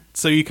manager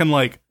so you can,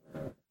 like,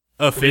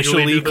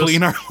 officially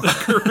clean our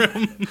locker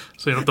room?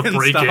 So you don't have to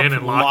break in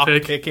and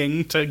lockpick.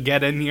 Picking to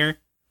get in here.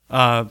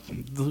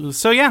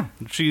 So yeah,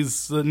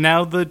 she's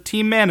now the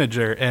team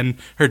manager, and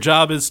her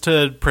job is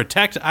to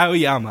protect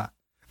Aoyama.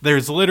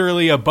 There's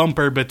literally a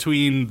bumper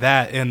between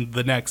that and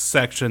the next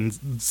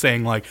section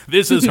saying, like,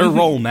 this is her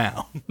role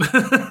now.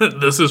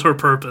 This is her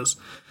purpose.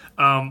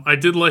 I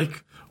did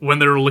like when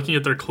they were looking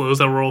at their clothes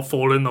that were all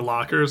folded in the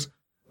lockers.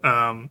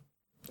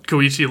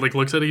 Koichi like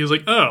looks at it, he's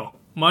like, oh,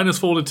 mine is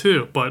folded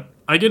too, but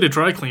I get it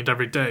dry cleaned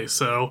every day,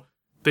 so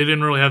they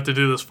didn't really have to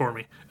do this for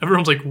me.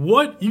 Everyone's like,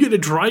 what? You get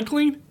it dry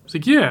cleaned? It's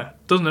like, yeah.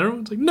 Doesn't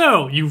everyone? It's like,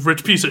 no, you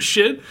rich piece of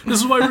shit. This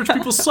is why rich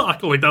people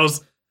suck. Like,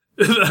 that's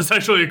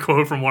actually a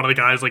quote from one of the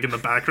guys like in the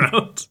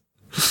background.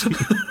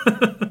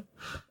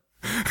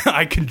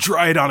 I can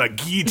dry it on a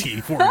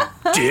guillotine for you,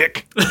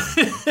 dick.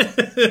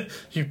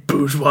 You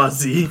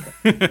bourgeoisie.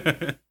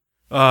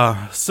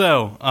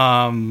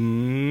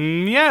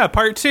 Yeah,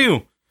 part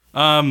 2.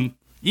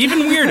 Even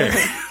weirder.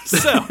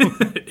 So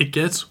it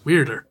gets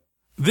weirder.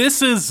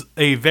 This is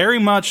a very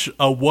much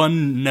a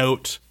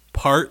one-note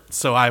part,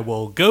 so I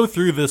will go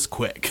through this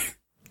quick.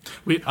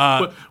 We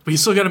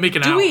still got to make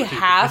an hour. Do we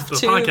have to,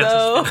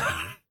 though?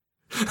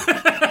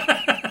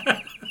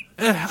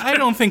 I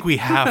don't think we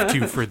have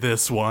to for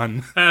this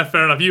one.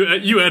 Fair enough.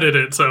 You edit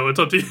it, so it's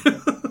up to you.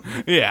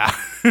 Yeah.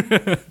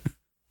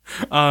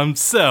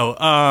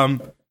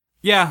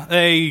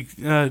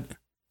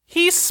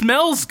 He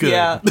smells good.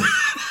 Yeah.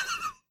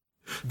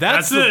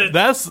 That's it.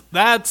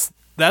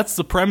 That's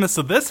the premise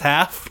of this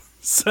half.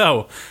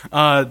 So,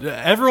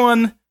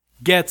 everyone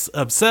gets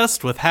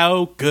obsessed with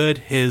how good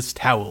his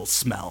towels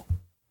smell.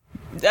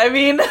 I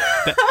mean,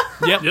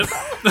 yep.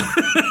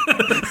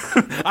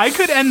 I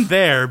could end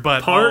there,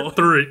 but Part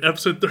 3,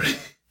 episode 3.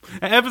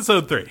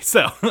 Episode 3.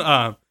 So,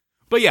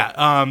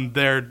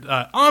 they're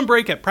on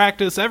break at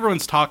practice.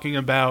 Everyone's talking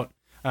about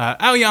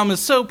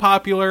Aoyama's so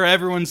popular.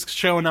 Everyone's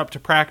showing up to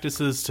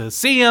practices to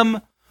see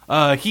him.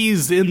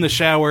 He's in the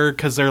shower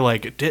because they're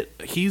like,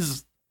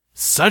 he's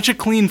such a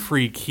clean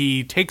freak.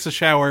 He takes a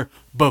shower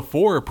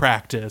before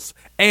practice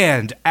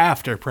and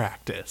after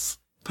practice.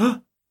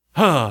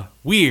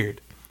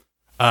 Weird.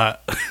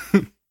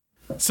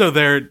 So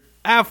they're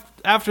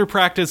after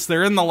practice,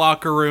 they're in the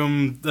locker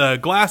room.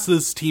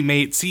 Glass's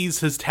teammate sees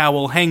his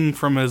towel hanging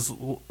from his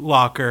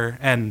locker,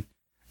 and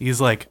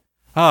he's like,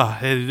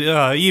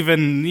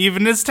 even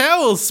his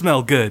towels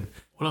smell good.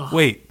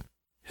 Wait,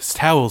 his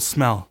towels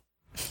smell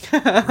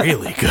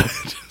really good.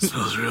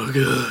 Smells real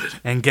good.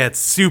 And gets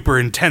super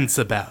intense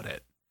about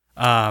it.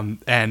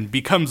 And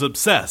becomes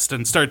obsessed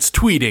and starts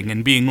tweeting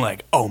and being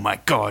like, oh my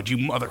god, you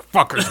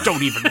motherfuckers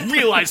don't even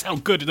realize how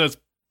good this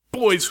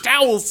boy's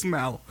towels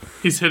smell.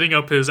 He's hitting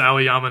up his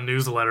Aoyama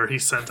newsletter he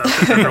sent out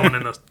to everyone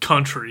in the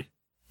country.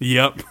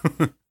 Yep.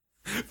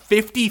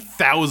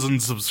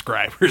 50,000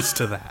 subscribers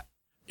to that.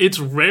 It's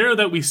rare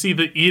that we see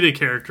the Ida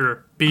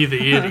character be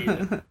the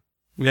idiot.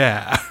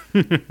 Yeah.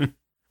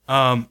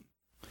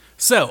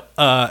 So,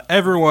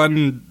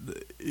 everyone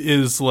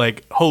is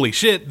like, holy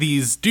shit,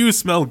 these do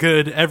smell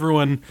good.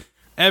 Everyone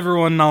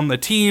on the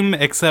team,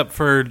 except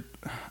for,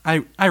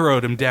 I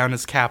wrote him down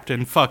as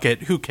captain. Fuck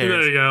it, who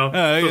cares?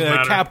 There you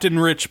go. Captain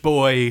Rich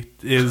Boy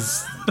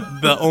is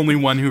the only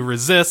one who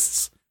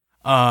resists.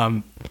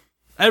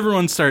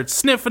 Everyone starts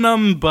sniffing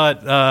him,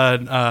 but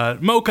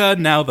Mocha,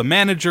 now the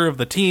manager of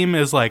the team,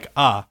 is like,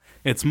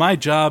 it's my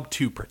job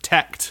to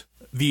protect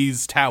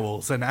these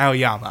towels and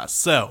Aoyama.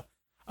 So,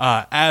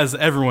 as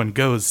everyone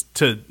goes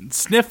to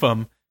sniff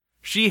them,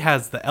 she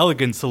has the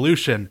elegant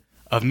solution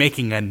of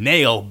making a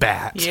nail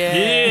bat.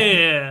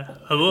 Yeah.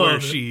 I love where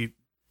it.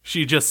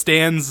 she just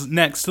stands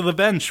next to the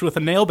bench with a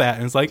nail bat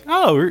and is like,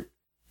 oh,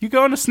 you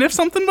going to sniff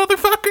something,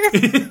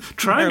 motherfucker?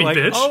 Try me, like,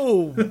 bitch.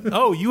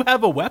 Oh, you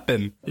have a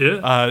weapon.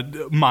 Yeah.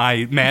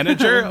 My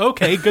manager?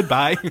 Okay,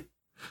 goodbye.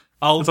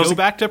 I'll go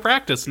back to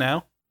practice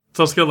now. It's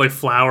also got like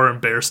flower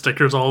and bear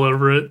stickers all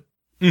over it.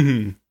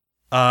 Mm-hmm.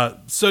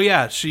 So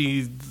yeah,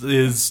 she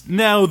is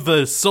now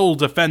the sole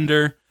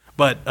defender,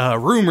 but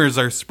rumors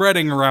are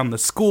spreading around the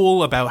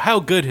school about how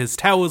good his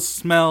towels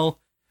smell,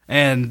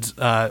 and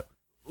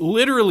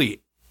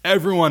literally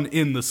everyone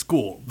in the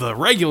school, the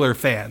regular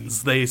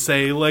fans, they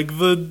say, like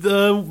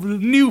the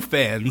new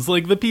fans,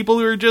 like the people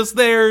who are just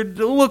there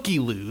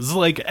looky-loos,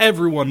 like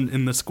everyone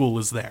in the school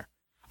is there.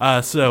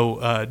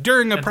 So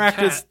during a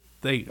practice,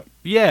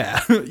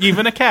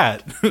 even a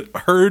cat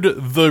heard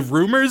the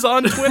rumors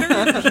on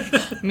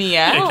Twitter.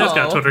 Meow. Hey, cat's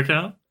got a Twitter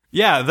account.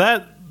 Yeah,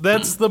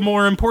 that's the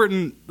more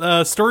important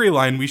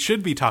storyline we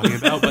should be talking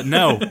about, but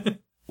no,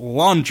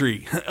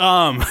 laundry.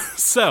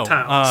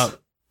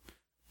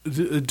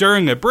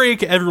 During a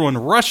break, everyone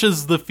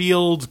rushes the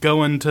field,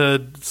 going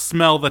to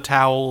smell the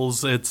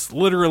towels. It's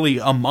literally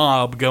a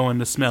mob going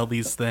to smell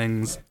these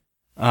things.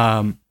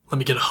 Let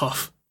me get a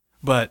huff.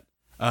 But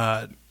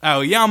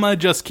Aoyama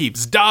just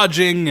keeps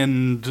dodging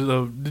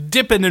and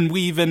dipping and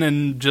weaving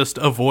and just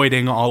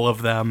avoiding all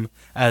of them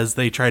as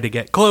they try to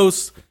get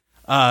close.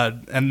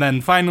 And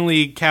then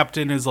finally,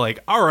 Captain is like,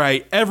 all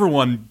right,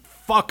 everyone,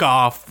 fuck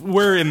off.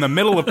 We're in the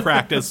middle of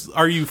practice.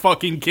 Are you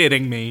fucking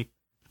kidding me?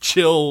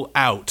 Chill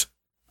out.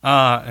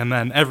 And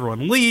then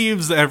everyone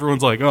leaves.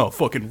 Everyone's like, oh,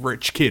 fucking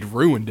rich kid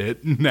ruined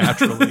it,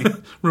 naturally.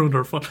 Ruined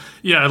our fun.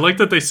 Yeah, I like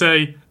that they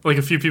say, like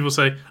a few people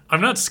say,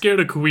 I'm not scared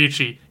of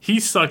Koichi. He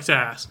sucks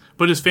ass.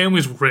 But his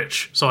family's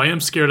rich, so I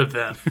am scared of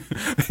them.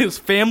 His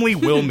family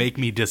will make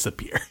me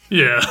disappear.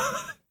 Yeah.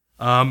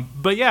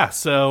 But yeah,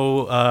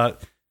 so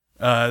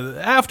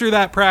after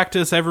that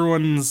practice,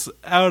 everyone's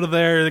out of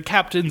there. The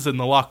captain's in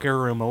the locker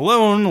room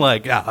alone,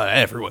 like,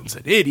 everyone's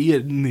an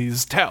idiot, and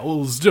these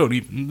towels don't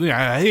even,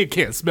 it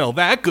can't smell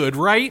that good,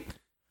 right?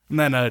 And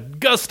then a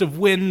gust of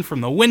wind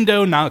from the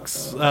window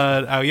knocks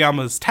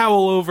Aoyama's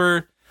towel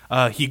over.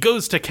 He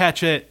goes to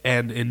catch it,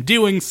 and in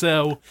doing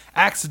so,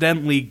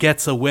 accidentally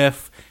gets a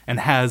whiff and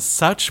has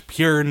such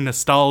pure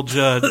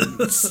nostalgia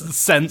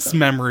sense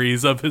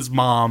memories of his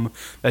mom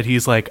that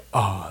he's like,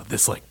 oh,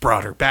 this like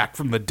brought her back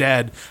from the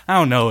dead. I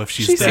don't know if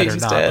she's dead or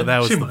not, but that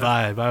was the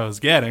vibe I was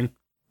getting.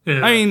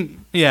 Yeah. I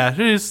mean, yeah,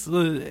 she's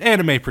the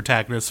anime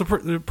protagonist, so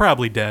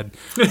probably dead.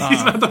 He's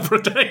not the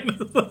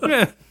protagonist.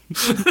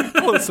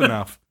 Close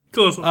enough.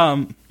 Close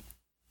enough.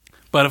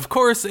 But of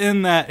course,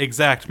 in that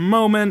exact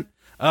moment,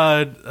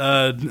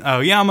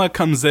 Aoyama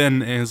comes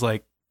in and is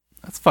like,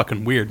 that's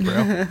fucking weird, bro,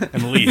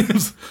 and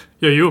leaves.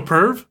 Yo, you a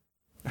perv?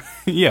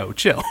 Yo,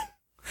 chill.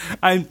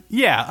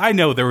 I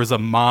know there was a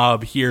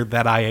mob here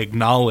that I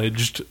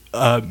acknowledged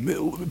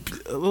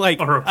like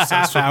a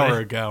half hour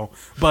ago,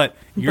 but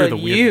you're the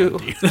weird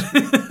one,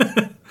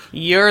 dude.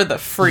 You're the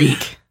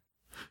freak.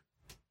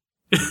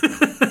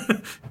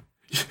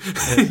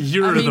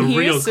 You're the real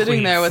he is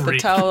sitting there with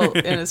freak. the towel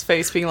in his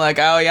face being like,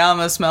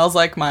 Aoyama smells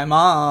like my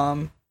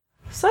mom.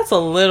 So that's a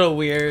little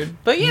weird,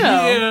 but you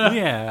know.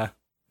 Yeah.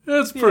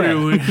 That's pretty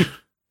weird.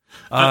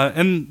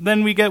 And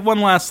then we get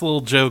one last little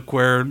joke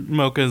where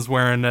Mocha's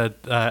wearing a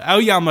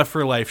Aoyama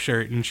for life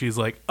shirt, and she's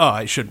like, oh,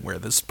 I shouldn't wear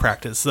this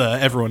practice.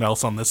 Everyone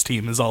else on this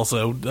team is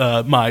also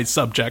my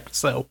subject,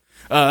 so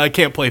I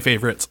can't play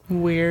favorites.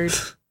 Weird.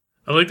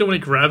 I like that when he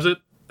grabs it,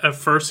 at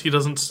first he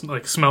doesn't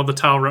like smell the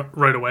towel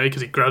right away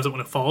because he grabs it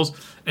when it falls,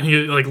 and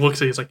he like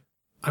looks at it, he's like,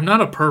 I'm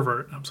not a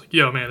pervert. And I was like,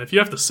 yo, man, if you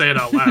have to say it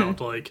out loud,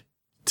 like,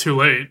 too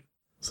late.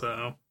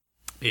 So.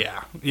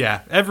 Yeah.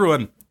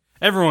 Everyone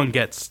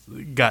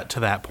got to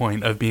that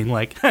point of being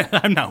like,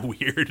 I'm not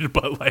weird,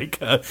 but like,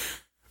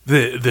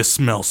 this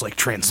smells like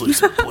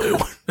translucent blue.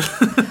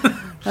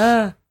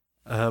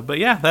 But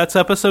yeah, that's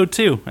episode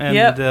 2.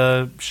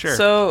 And sure.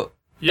 So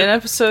in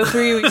episode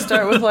 3, we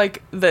start with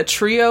like the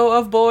trio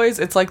of boys.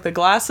 It's like the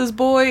glasses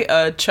boy,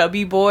 a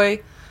chubby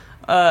boy,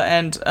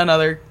 and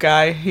another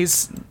guy.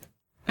 He's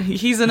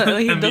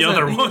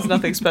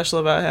nothing special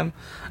about him.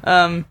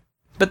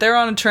 But they're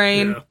on a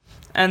train,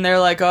 and they're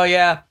like, oh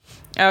yeah,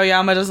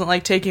 Aoyama doesn't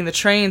like taking the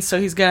train, so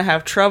he's gonna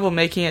have trouble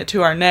making it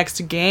to our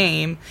next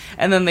game.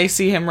 And then they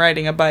see him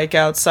riding a bike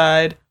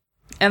outside,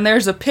 and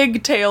there's a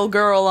pigtail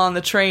girl on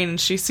the train, and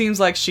she seems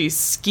like she's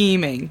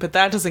scheming, but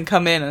that doesn't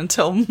come in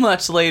until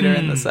much later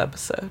in this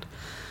episode.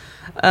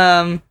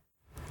 And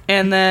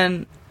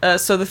then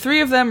so the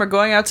 3 of them are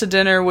going out to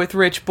dinner with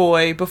Rich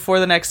Boy before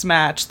the next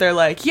match. They're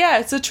like, yeah,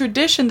 it's a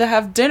tradition to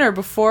have dinner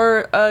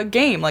before a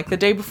game, like the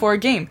day before a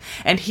game.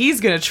 And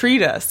he's going to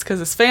treat us because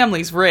his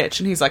family's rich.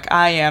 And he's like,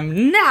 I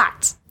am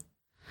not.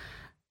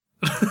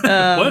 What?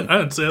 I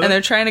didn't say that. And they're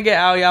trying to get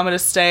Aoyama to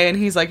stay. And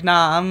he's like,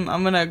 nah, I'm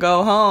going to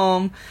go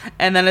home.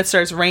 And then it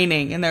starts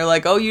raining. And they're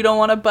like, oh, you don't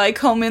want to bike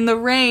home in the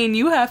rain.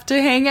 You have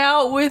to hang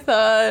out with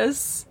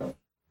us.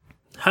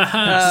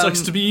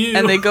 Sucks to be you.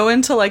 And they go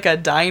into like a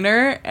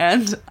diner,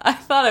 and I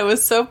thought it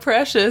was so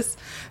precious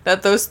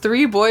that those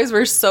 3 boys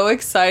were so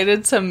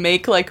excited to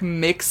make like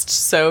mixed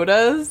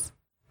sodas.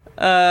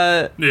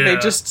 They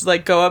just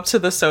like go up to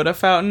the soda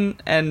fountain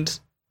and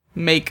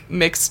make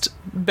mixed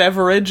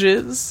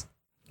beverages.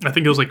 I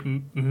think it was like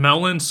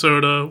melon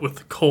soda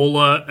with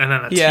cola and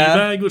then a tea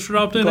bag which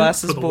dropped in.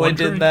 Glasses boy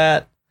did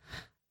that.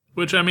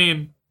 Which, I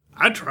mean,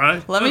 I'd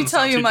try. Let me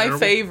tell you my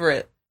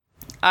favorite.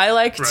 I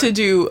like to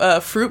do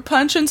fruit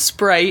punch and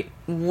Sprite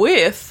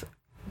with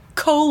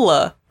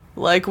cola,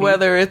 like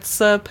whether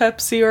it's a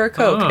Pepsi or a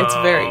Coke. It's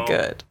very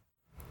good.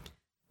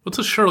 What's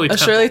a Shirley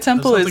Temple? A Shirley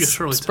Temple is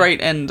like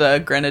Sprite and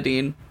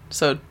grenadine,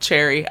 so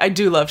cherry. I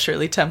do love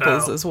Shirley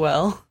Temples as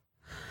well.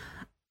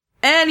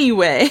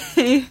 Anyway.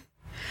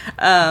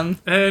 Aoyama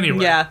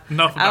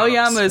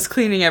is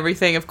cleaning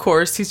everything, of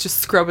course. He's just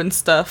scrubbing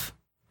stuff.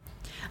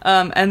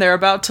 And they're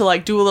about to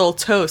like do a little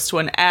toast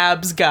when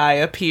Abs guy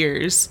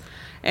appears.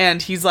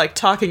 And he's, like,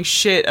 talking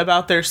shit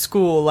about their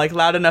school, like,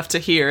 loud enough to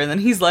hear. And then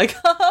he's like,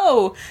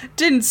 oh,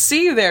 didn't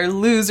see you there,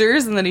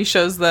 losers. And then he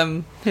shows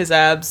them his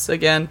abs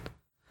again.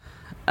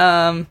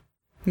 And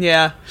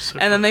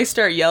then they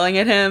start yelling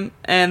at him.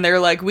 And they're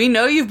like, we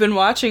know you've been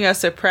watching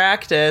us at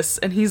practice.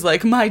 And he's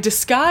like, my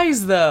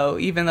disguise, though.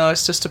 Even though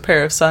it's just a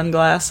pair of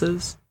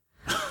sunglasses.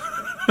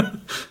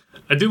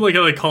 I do like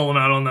how they call him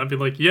out on that. Be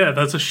like, yeah,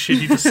 that's a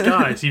shitty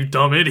disguise, you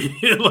dumb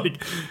idiot.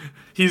 Like...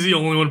 He's the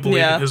only one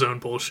believing his own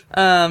bullshit.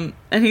 And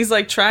he's,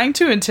 like, trying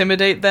to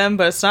intimidate them,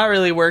 but it's not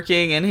really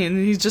working, and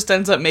he just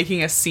ends up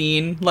making a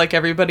scene, like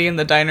everybody in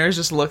the diner is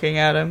just looking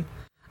at him.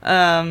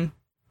 And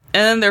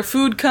then their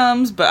food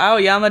comes, but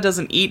Aoyama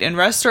doesn't eat in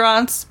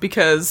restaurants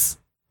because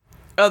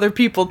other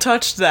people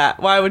touched that.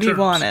 Why would he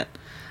want it?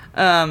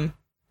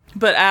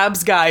 But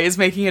Abs guy is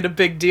making it a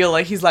big deal.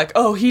 Like, he's like,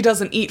 oh, he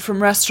doesn't eat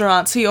from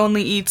restaurants. He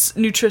only eats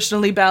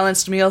nutritionally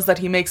balanced meals that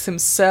he makes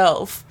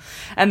himself.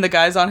 And the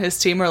guys on his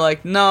team are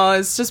like, no,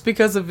 it's just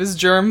because of his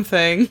germ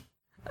thing.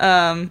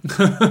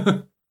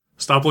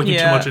 Stop looking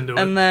too much into it.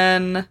 And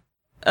then,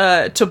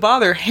 to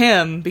bother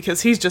him,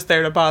 because he's just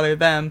there to bother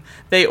them,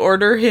 they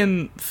order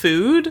him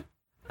food.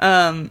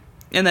 And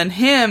then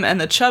him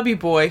and the chubby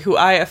boy, who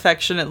I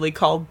affectionately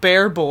call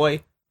Bear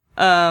Boy,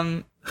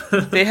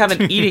 they have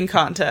an eating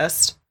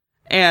contest.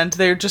 and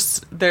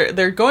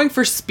they're going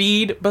for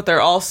speed, but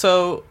they're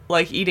also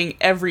like eating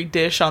every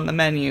dish on the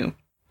menu.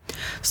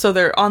 So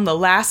they're on the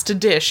last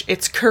dish.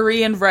 It's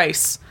curry and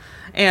rice,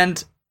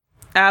 and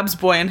Abs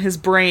Boy in his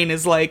brain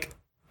is like,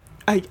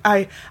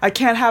 I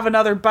can't have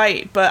another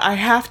bite, but I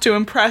have to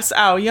impress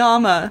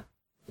Aoyama.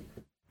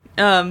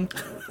 Who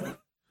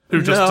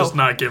just does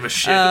not give a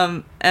shit.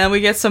 And we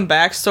get some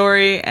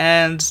backstory,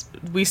 and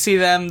we see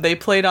they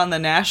played on the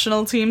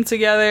national team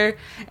together,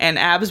 and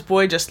Abs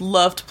Boy just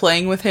loved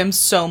playing with him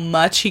so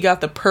much, he got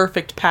the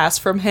perfect pass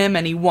from him,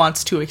 and he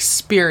wants to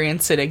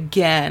experience it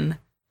again.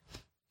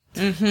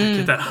 Mm-hmm.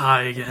 Get that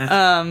high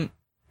again.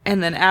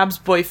 And then Abs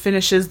Boy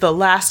finishes the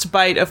last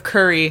bite of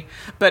curry,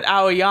 but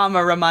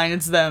Aoyama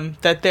reminds them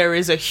that there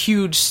is a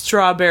huge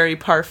strawberry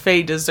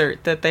parfait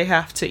dessert that they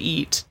have to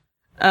eat.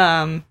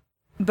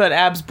 But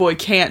Abs Boy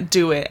can't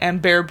do it,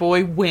 and Bear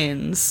Boy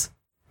wins.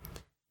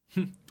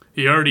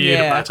 He already ate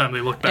it by the time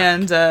they look back.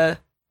 And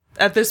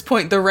at this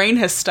point, the rain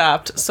has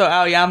stopped, so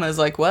Aoyama is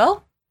like,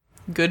 well,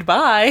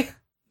 goodbye.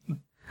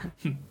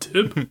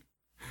 Tip.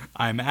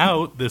 I'm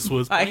out. This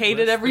was I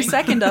hated every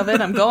second of it.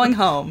 I'm going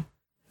home.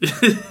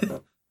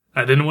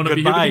 I didn't want to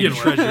be here to begin with.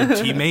 Treasured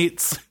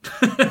teammates.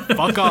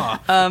 Fuck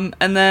off.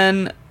 And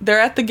then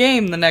they're at the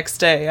game the next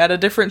day at a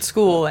different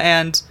school,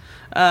 and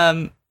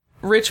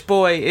Rich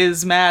Boy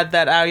is mad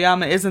that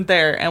Aoyama isn't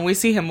there, and we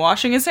see him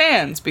washing his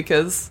hands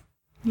because,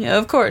 yeah,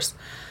 of course.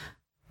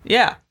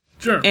 Yeah.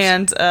 Germs.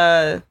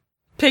 And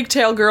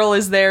Pigtail Girl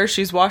is there.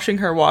 She's washing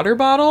her water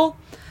bottle.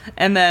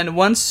 And then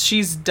once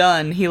she's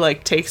done, he,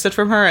 like, takes it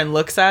from her and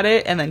looks at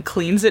it and then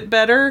cleans it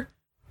better.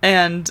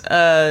 And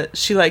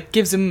she, like,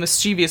 gives him a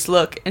mischievous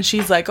look. And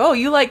she's like, oh,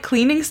 you like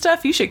cleaning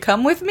stuff? You should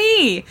come with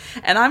me.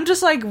 And I'm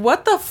just like,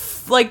 what the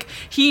like,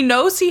 he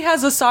knows he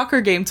has a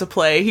soccer game to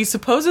play. He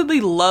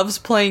supposedly loves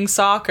playing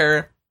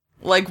soccer.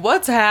 Like,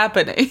 what's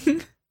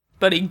happening?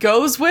 But he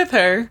goes with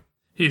her.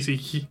 He's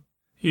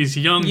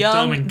young,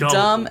 dumb, and gullible.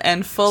 Dumb,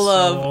 and full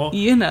of,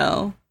 you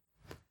know.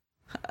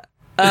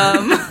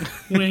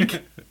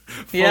 Wink.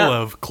 Full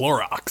of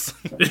Clorox.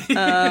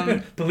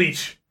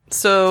 Bleach.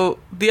 So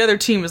the other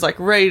team is like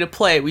ready to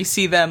play. We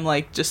see them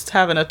like just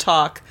having a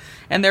talk,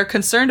 and they're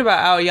concerned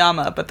about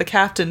Aoyama, but the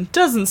captain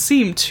doesn't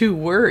seem too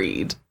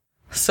worried.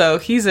 So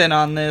he's in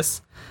on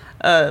this,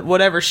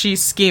 whatever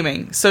she's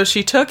scheming. So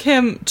she took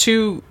him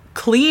to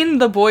clean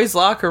the boys'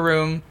 locker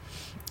room,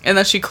 and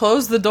then she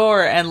closed the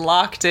door and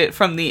locked it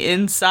from the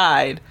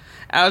inside.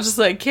 I was just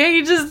like, can't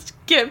you just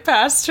get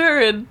past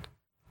her and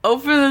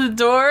open the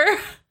door?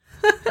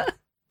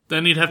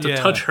 Then you'd have to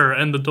touch her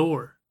and the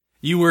door.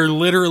 You were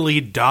literally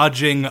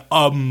dodging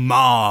a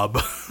mob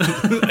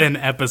an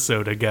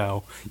episode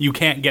ago. You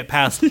can't get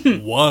past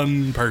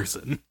one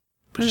person.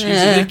 But she's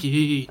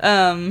Vicky.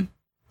 And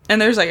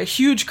there's like a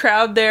huge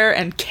crowd there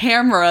and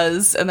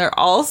cameras, and they're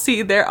all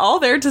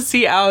there to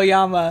see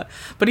Aoyama,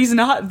 but he's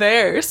not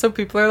there, so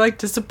people are like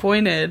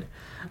disappointed.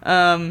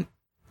 And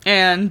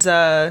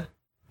the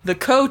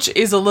coach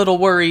is a little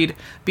worried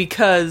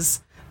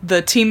because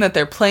the team that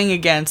they're playing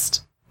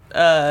against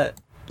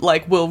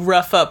like will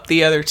rough up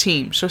the other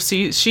team. So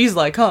she's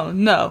like, oh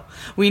no,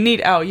 we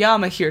need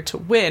Aoyama here to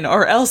win,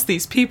 or else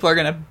these people are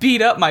gonna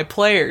beat up my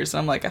players. And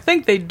I'm like, I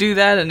think they'd do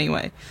that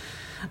anyway.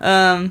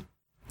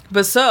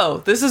 But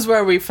so this is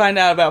where we find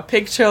out about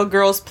Pigtail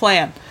Girl's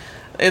plan,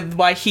 and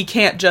why he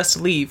can't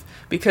just leave,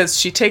 because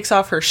she takes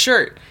off her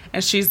shirt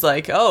and she's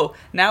like, oh,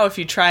 now if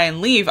you try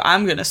and leave,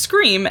 I'm gonna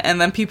scream,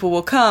 and then people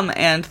will come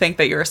and think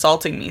that you're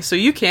assaulting me, so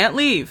you can't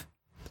leave.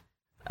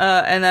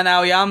 And then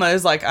Aoyama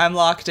is like, I'm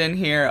locked in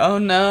here. Oh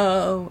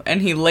no.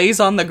 And he lays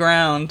on the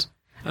ground.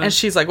 And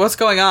she's like, what's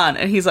going on?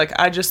 And he's like,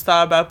 I just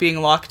thought about being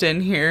locked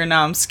in here.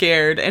 Now I'm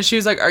scared. And she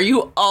was like, are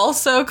you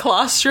also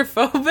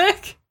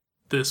claustrophobic?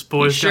 This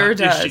boy's got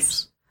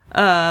issues.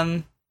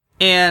 And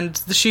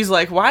she's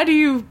like, why do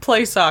you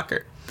play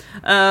soccer?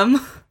 And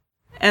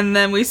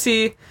then we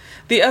see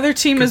the other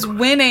team is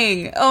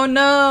winning. Oh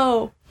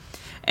no.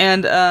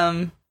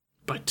 And,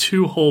 by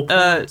 2 whole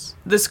points.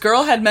 This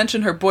girl had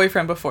mentioned her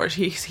boyfriend before.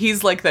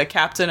 He's like the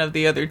captain of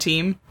the other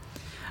team.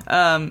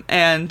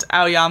 And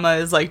Aoyama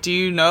is like,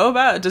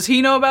 does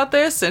he know about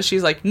this? And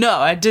she's like, no,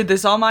 I did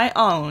this on my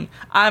own.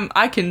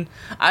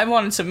 I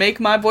wanted to make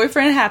my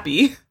boyfriend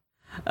happy.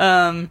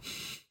 And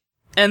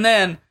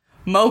then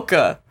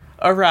Mocha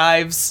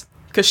arrives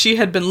because she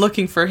had been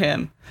looking for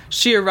him.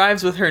 She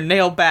arrives with her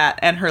nail bat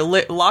and her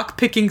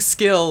lock-picking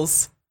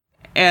skills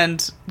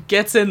and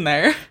gets in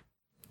there.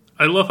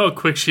 I love how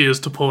quick she is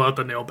to pull out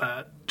the nail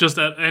bat. Just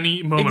at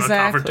any moment of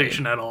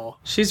confrontation at all.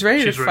 She's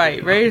ready to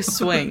fight, ready to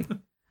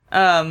swing.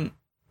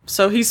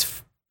 So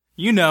he's...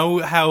 You know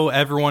how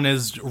everyone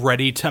is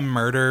ready to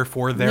murder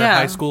for their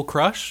high school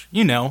crush?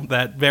 You know,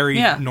 that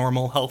very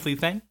normal, healthy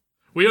thing?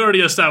 We already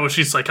established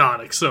she's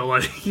psychotic, so,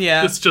 like,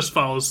 this just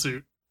follows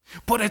suit.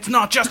 But it's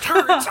not just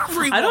her, it's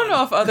everyone! I don't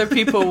know if other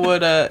people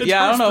would, I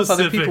don't know if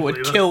other people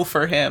would kill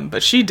for him,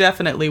 but she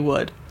definitely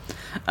would.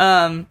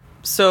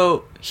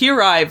 So he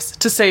arrives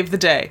to save the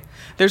day.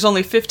 There's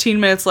only 15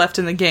 minutes left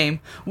in the game.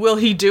 Will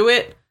he do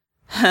it?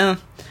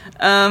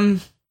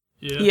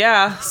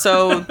 Yeah,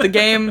 so the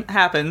game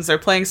happens. They're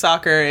playing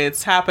soccer.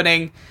 It's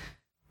happening.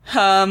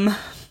 And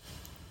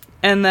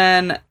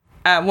then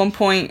at one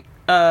point,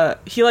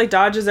 he like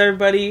dodges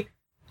everybody,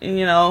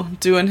 you know,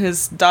 doing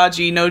his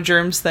dodgy no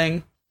germs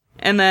thing.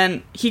 And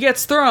then he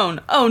gets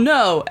thrown. Oh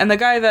no! And the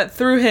guy that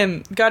threw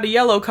him got a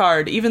yellow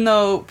card, even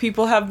though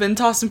people have been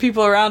tossing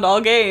people around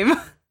all game.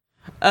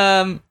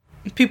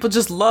 People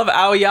just love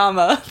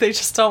Aoyama. They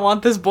just don't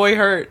want this boy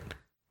hurt.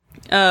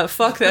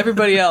 Fuck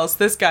everybody else.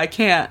 This guy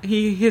can't.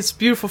 His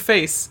beautiful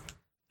face.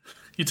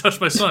 You touched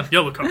my son.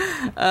 Yellow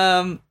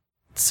card.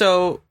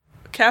 So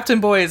Captain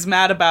Boy is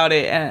mad about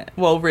it, and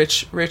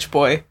Rich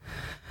Boy.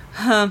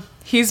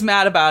 He's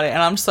mad about it,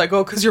 and I'm just like,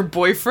 oh, because your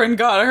boyfriend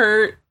got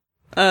hurt.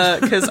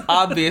 Because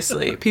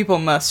obviously people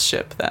must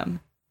ship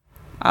them.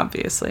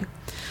 Obviously.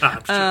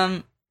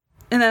 Sure.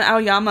 And then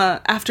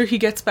Aoyama, after he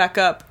gets back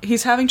up,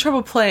 he's having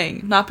trouble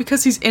playing, not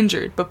because he's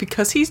injured, but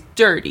because he's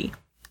dirty.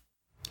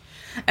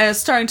 And it's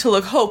starting to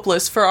look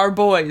hopeless for our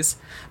boys.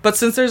 But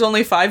since there's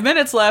only 5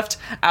 minutes left,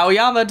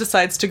 Aoyama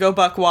decides to go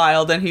buck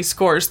wild, and he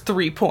scores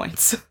 3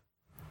 points.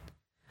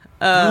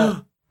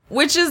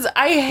 Which is,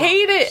 I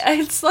hate it.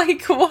 It's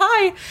like,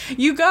 why?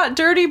 You got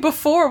dirty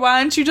before,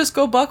 why didn't you just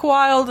go buck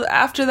wild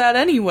after that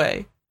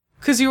anyway?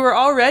 Because you were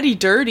already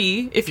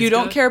dirty. If you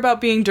don't care about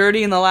being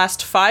dirty in the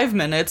last 5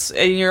 minutes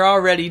and you're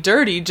already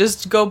dirty,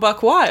 just go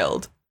buck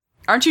wild.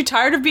 Aren't you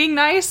tired of being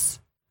nice?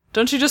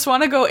 Don't you just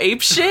want to go ape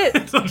shit?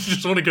 Don't you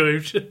just want to go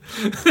ape shit?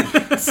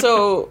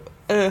 So,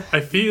 I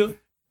feel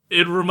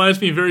it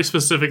reminds me very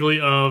specifically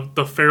of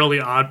the Fairly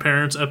Odd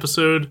Parents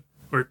episode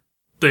where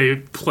they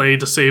play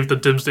to save the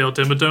Dimsdale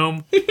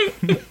Dimmadome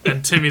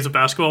and Timmy's a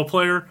basketball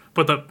player,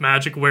 but the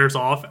magic wears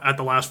off at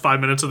the last 5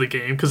 minutes of the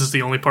game because it's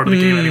the only part of the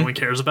game anyone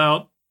cares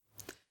about.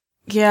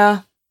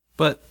 Yeah.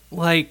 But,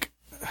 like,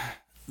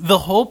 the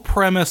whole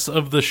premise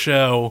of the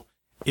show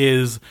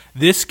is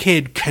this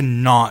kid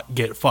cannot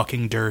get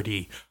fucking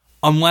dirty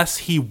unless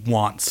he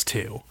wants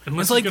to.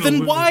 It's like,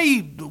 then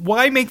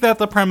why make that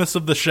the premise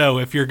of the show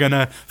if you're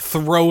gonna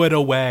throw it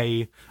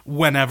away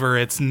whenever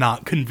it's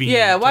not convenient?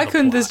 Yeah, why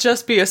couldn't this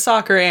just be a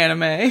soccer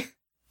anime?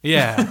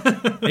 Yeah.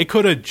 It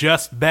could have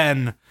just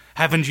been,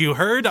 haven't you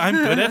heard? I'm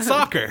good at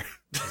soccer.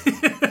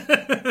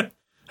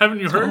 Haven't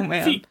you heard? Oh,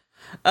 man. Feet.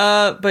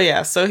 But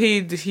yeah, so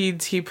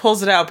he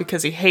pulls it out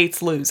because he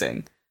hates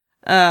losing.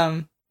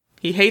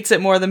 He hates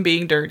it more than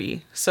being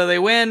dirty. So they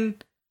win,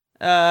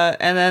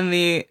 and then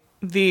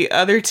the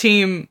other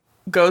team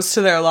goes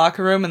to their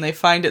locker room and they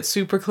find it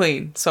super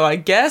clean. So I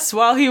guess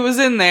while he was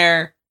in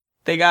there,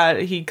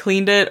 he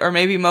cleaned it, or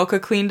maybe Mocha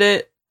cleaned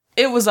it.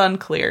 It was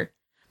unclear.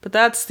 But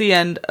that's the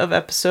end of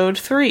episode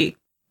 3.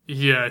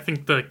 Yeah, I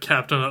think the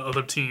captain of the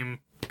other team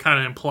kind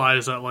of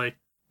implies that, like,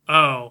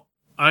 oh,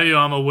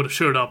 Aoyama would have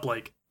showed up,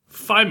 like,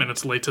 5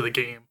 minutes late to the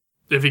game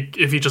if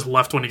he just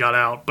left when he got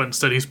out, but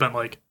instead he spent,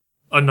 like,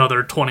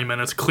 another 20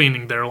 minutes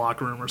cleaning their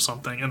locker room or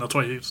something, and that's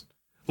why he's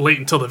late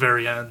until the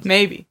very end.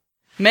 Maybe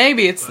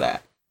it's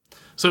that.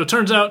 So it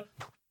turns out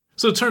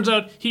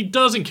he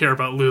doesn't care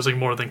about losing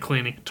more than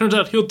cleaning. Turns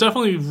out he'll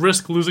definitely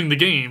risk losing the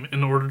game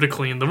in order to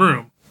clean the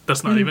room.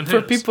 That's not even his.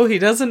 For people he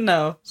doesn't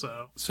know.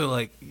 So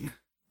like,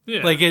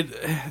 yeah. Like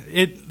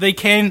they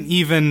can't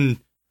even.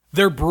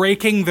 They're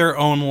breaking their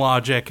own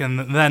logic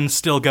and then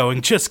still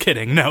going, just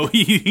kidding. No,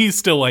 he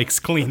still likes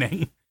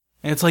cleaning.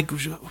 And it's like,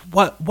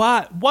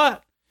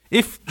 what?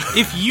 If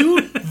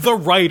you, the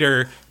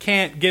writer,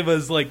 can't give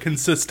us, like,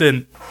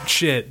 consistent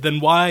shit, then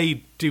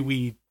why do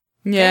we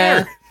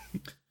care?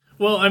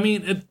 Well, I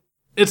mean,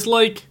 it's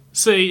like,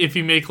 say, if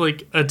you make,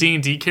 like, a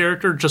D&D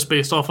character just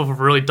based off of a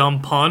really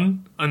dumb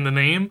pun on the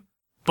name,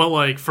 but,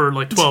 like, for,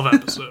 like, 12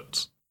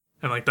 episodes.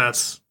 And, like,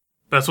 that's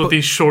what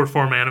these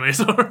short-form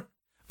animes are.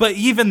 But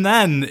even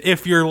then,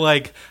 if you're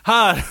like,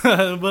 my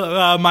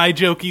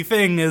jokey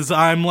thing is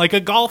I'm like a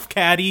golf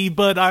caddy,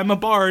 but I'm a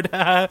bard,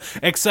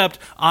 except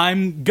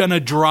I'm gonna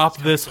drop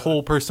this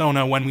whole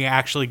persona when we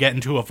actually get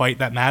into a fight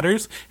that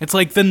matters. It's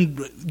like, then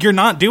you're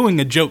not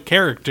doing a joke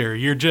character.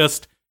 You're doing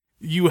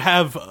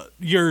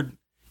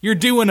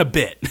a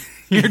bit.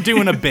 You're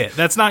doing a bit.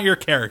 That's not your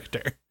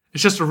character.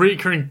 It's just a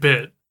recurring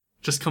bit.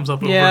 Just comes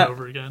up over and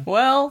over again.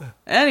 Well,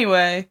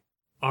 anyway.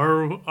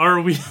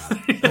 Are we?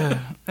 No.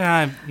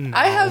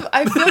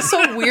 I feel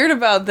so weird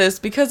about this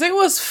because it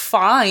was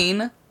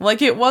fine.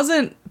 Like, it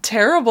wasn't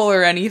terrible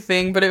or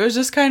anything, but it was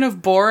just kind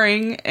of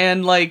boring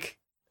and, like,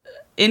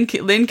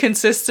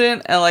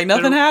 inconsistent, and, like,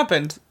 nothing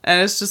happened.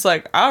 And it's just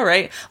like, all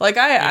right. Like,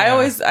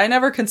 I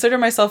never consider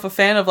myself a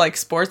fan of, like,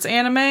 sports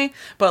anime,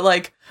 but,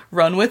 like,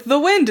 Run with the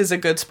Wind is a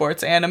good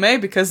sports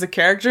anime because the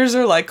characters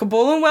are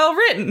likable and well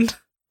written.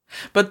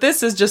 But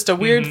this is just a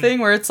weird thing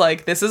where it's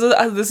like, this is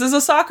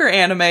a soccer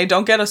anime,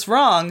 don't get us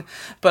wrong,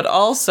 but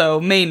also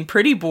main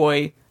pretty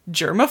boy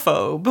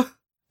germaphobe.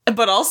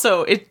 But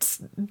also it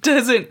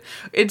doesn't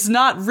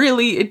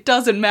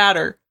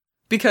matter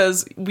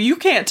because you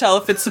can't tell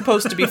if it's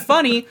supposed to be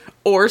funny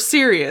or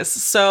serious.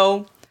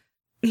 So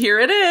here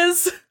it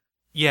is.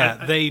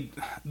 Yeah,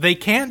 they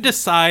can't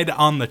decide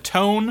on the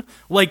tone.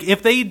 Like,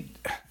 if they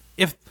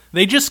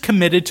just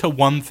committed to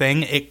one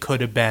thing, it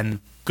could have been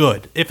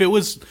good. If it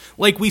was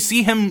like we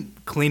see him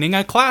cleaning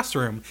a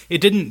classroom, it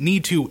didn't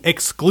need to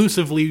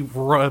exclusively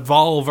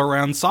revolve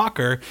around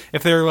soccer.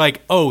 If they're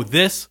like, oh,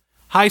 this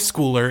high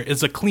schooler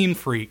is a clean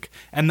freak,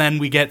 and then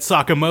we get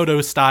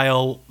Sakamoto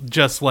style,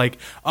 just like,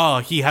 oh,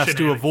 he has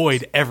to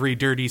avoid every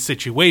dirty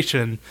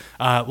situation,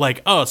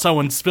 like, oh,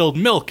 someone spilled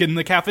milk in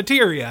the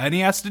cafeteria and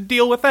he has to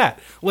deal with that.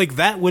 Like,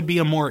 that would be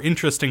a more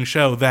interesting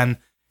show than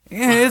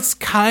it's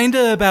kind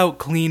of about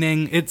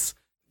cleaning. It's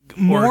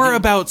more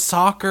about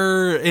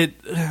soccer. It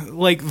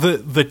like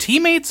the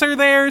teammates are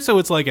there, so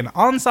it's like an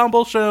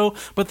ensemble show,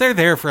 but they're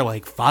there for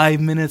like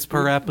 5 minutes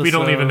per episode. We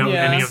don't even know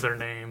any of their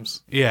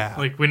names. Yeah,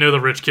 like we know the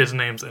rich kids'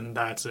 names, and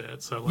that's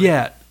it. So like,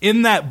 yeah,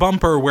 in that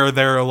bumper where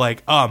they're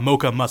like, "Oh,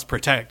 Mocha must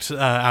protect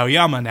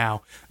Aoyama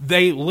now,"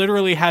 they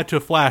literally had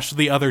to flash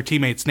the other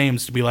teammates'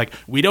 names to be like,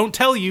 "We don't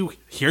tell you.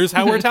 Here's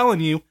how we're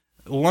telling you.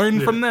 Learn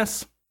from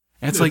this."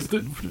 And it's like,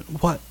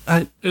 what?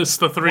 It's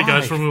the three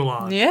guys from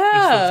Mulan.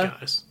 Yeah. It's those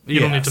guys. You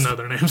don't need to know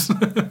their names.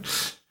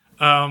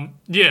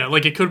 Yeah,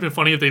 like, it could have been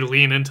funny if they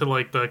lean into,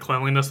 like, the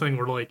cleanliness thing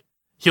where, like,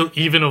 he'll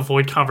even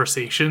avoid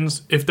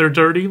conversations if they're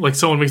dirty. Like,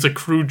 someone makes a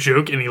crude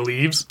joke and he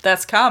leaves.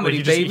 That's comedy,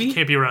 like, baby. He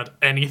can't be around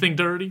anything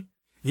dirty.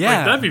 Yeah.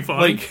 Like, that'd be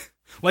funny.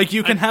 Like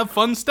you can have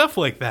fun stuff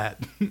like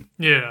that.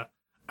 Yeah.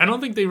 I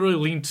don't think they really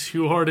leaned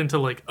too hard into,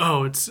 like,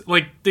 oh, it's,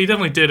 like, they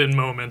definitely did in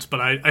moments, but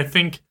I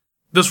think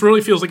this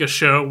really feels like a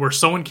show where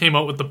someone came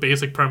up with the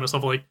basic premise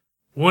of, like,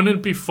 wouldn't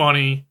it be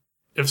funny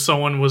if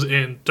someone was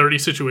in dirty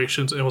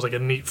situations and was, like, a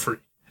neat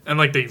freak? And,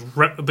 like, they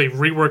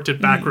reworked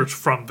it backwards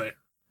from there.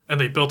 And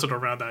they built it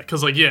around that.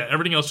 Because, like, yeah,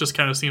 everything else just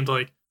kind of seemed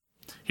like,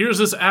 here's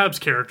this Abs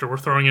character we're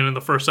throwing in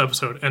the first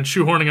episode and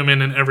shoehorning him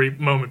in every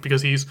moment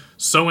because he's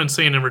so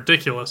insane and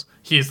ridiculous.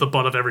 He's the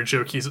butt of every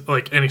joke. He's,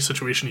 like, any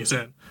situation he's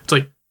in. It's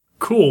like,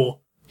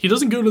 cool. He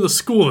doesn't go to the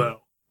school,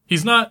 though. He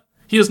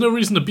has no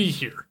reason to be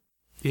here.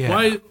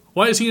 Yeah.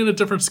 Why is he in a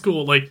different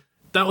school? Like,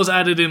 that was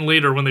added in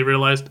later when they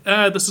realized,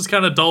 this is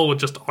kind of dull with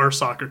just our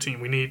soccer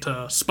team. We need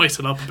to spice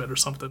it up a bit or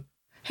something.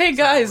 Hey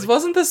guys,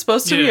 wasn't this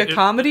supposed to be a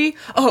comedy?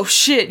 Oh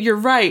shit, you're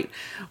right.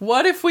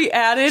 What if we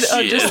added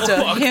just a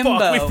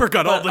himbo, we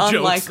forgot all the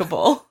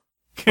unlikable?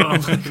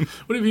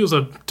 What if he was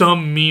a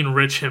dumb, mean,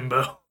 rich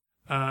himbo?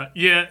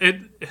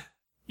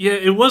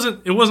 It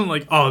wasn't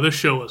like, oh, this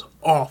show is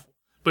awful.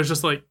 But it's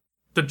just like,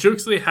 the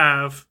jokes they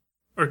have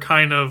are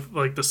kind of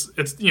like this.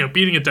 It's,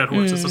 beating a dead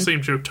horse. It's the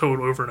same joke told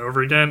over and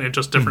over again in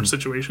just different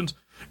situations.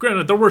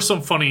 Granted, there were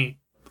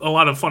a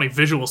lot of funny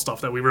visual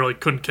stuff that we really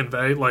couldn't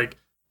convey. Like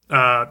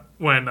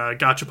when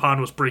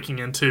Gachapon was breaking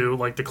into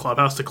like the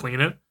clubhouse to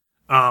clean it,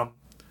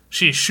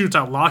 she shoots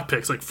out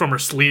lockpicks like from her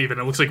sleeve, and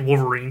it looks like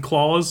Wolverine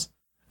claws.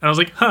 And I was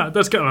like,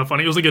 that's kind of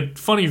funny. It was like a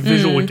funny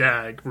visual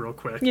gag, real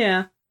quick.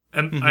 Yeah.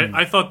 And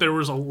I thought there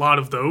was a lot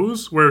of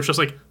those where it's just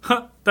like,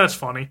 that's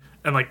funny,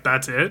 and like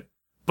that's it.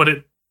 But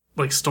it,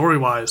 like,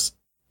 story-wise,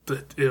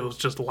 it was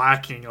just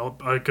lacking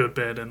a good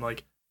bit, and,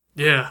 like,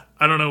 yeah,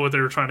 I don't know what they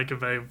were trying to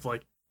convey.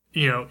 Like,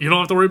 you don't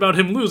have to worry about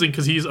him losing,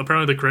 because he's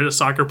apparently the greatest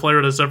soccer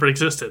player that's ever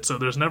existed, so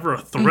there's never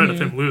a threat of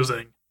him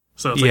losing.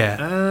 So it's like,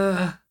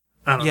 I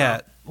don't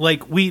know.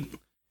 Like,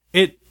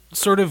 it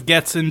sort of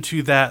gets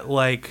into that,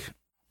 like,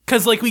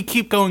 because, like, we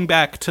keep going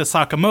back to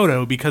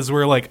Sakamoto, because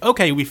we're like,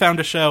 okay, we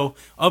found a show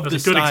of the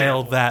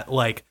style that,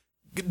 like,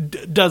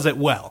 does it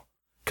well.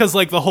 Because,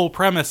 like, the whole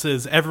premise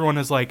is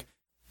everyone's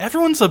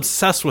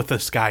obsessed with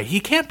this guy. He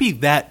can't be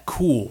that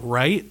cool,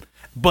 right?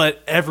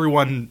 But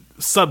everyone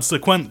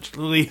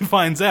subsequently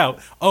finds out,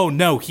 oh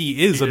no,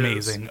 he is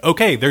amazing.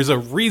 Okay, there's a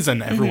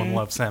reason everyone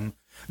loves him.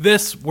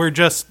 We're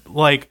just,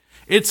 like,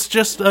 it's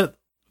just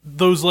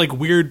those, like,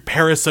 weird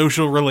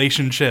parasocial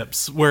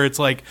relationships where it's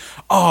like,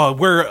 oh,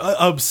 we're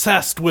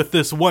obsessed with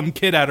this one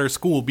kid at our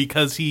school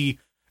because he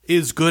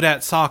is good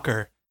at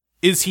soccer.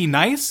 Is he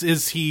nice?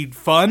 Is he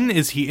fun?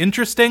 Is he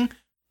interesting?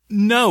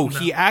 No,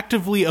 he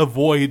actively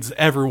avoids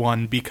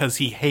everyone because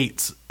he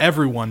hates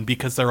everyone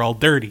because they're all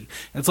dirty.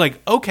 It's like,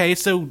 okay,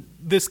 so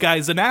this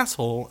guy's an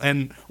asshole,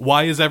 and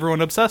why is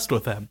everyone obsessed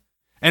with him?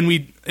 And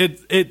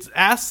it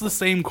asks the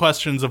same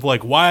questions of,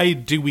 like, why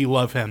do we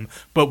love him,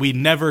 but we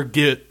never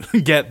get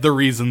the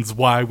reasons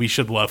why we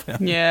should love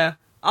him. Yeah.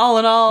 All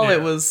in all,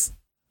 it was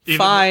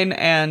fine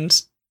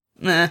and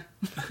Yeah.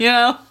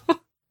 Yeah.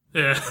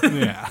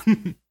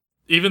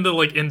 Even the,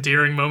 like,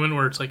 endearing moment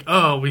where it's like,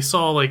 oh, we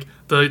saw, like,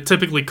 the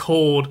typically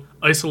cold,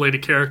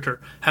 isolated character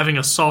having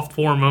a soft,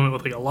 warm moment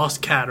with, like, a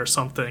lost cat or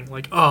something.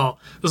 Like, oh,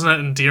 doesn't that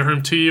endear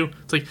him to you?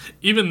 It's like,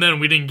 even then,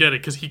 we didn't get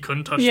it because he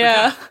couldn't touch the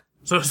cat.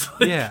 So it's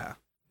like,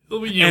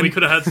 we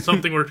could have had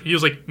something where he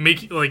was, like,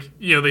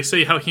 they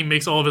say how he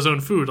makes all of his own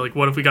food. Like,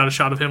 what if we got a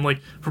shot of him,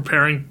 like,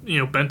 preparing,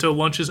 bento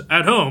lunches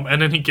at home,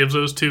 and then he gives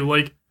those to,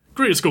 like,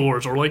 grade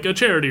schoolers or, like, a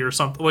charity or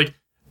something. Like,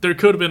 there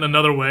could have been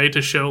another way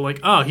to show,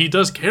 like, he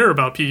does care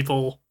about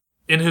people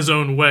in his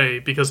own way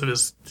because of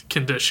his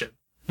condition.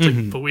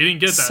 Like, but we didn't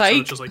get that, so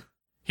it's just like,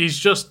 he's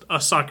just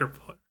a soccer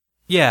player.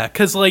 Yeah,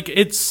 because, like,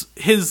 it's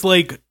his,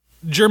 like,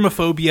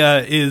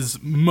 germophobia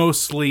is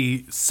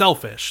mostly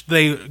selfish.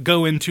 They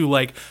go into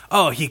like,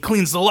 oh, he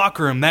cleans the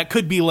locker room. That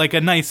could be like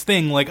a nice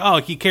thing. Like, oh,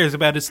 he cares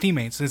about his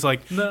teammates. And it's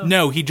like,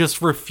 no, he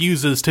just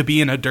refuses to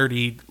be in a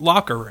dirty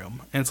locker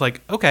room. And it's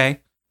like, okay,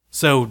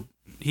 so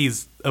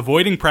he's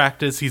avoiding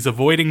practice. He's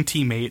avoiding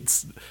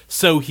teammates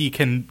so he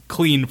can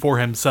clean for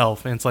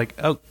himself. And it's like,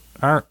 oh,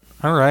 all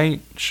right,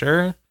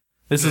 sure.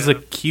 This is a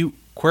cute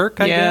quirk,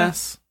 I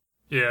guess.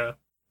 Yeah.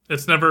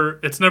 It's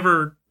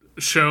never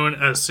shown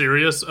as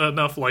serious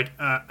enough, like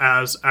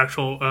as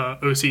actual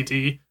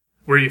OCD,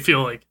 where you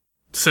feel like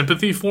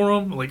sympathy for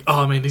him, like,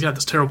 oh man, he's got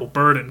this terrible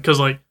burden, because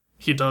like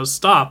he does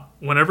stop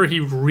whenever he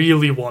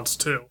really wants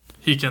to.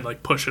 He can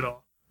like push it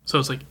off. So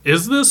it's like,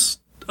 is this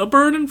a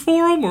burden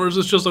for him, or is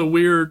this just a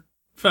weird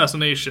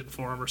fascination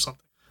for him or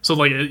something? So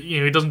like,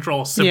 he doesn't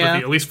draw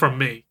sympathy, at least from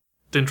me.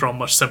 Didn't draw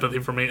much sympathy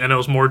from me, and it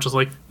was more just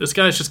like, this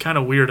guy's just kind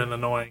of weird and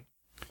annoying.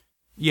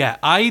 Yeah,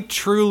 I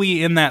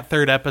truly, in that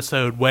third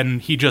episode, when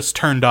he just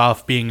turned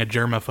off being a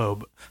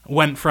germaphobe,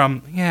 went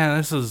from, yeah,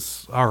 this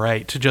is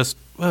alright, to just,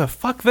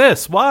 fuck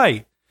this,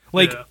 why?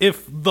 Like,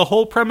 if the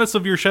whole premise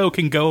of your show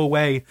can go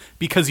away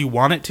because you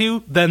want it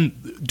to,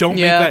 then don't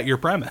make that your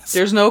premise.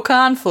 There's no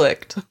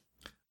conflict.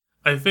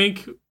 I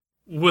think,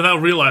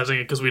 without realizing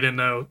it, because we didn't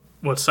know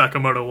what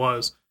Sakamoto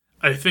was,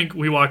 I think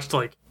we watched,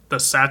 like, the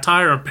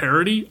satire and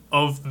parody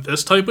of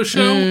this type of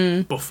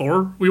show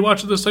before we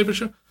watched this type of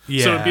show.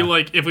 Yeah. So it'd be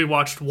like if we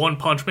watched One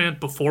Punch Man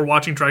before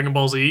watching Dragon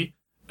Ball Z,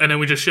 and then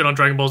we just shit on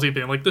Dragon Ball Z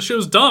being like, this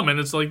show's dumb, and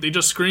it's like they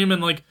just scream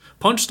and like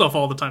punch stuff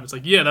all the time. It's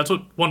like, yeah, that's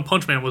what One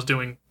Punch Man was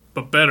doing,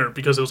 but better,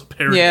 because it was a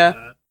parody of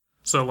that.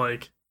 So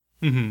like,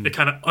 it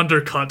kind of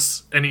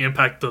undercuts any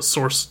impact the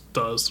source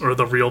does, or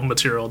the real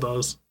material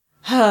does.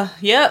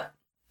 Yep.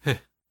 Oh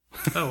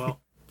well.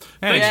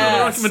 Thanks for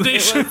the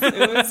recommendation.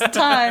 It was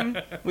time.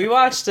 We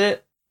watched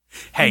it.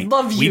 Hey,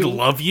 we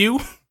love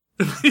you.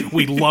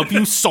 We love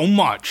you so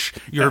much.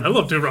 I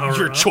love Durahara.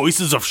 Your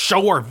choices of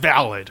show are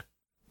valid.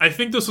 I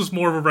think this was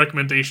more of a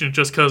recommendation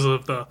just because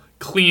of the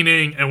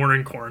cleaning and we're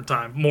in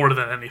quarantine more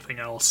than anything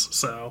else.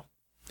 So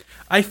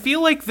I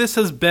feel like this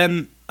has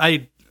been,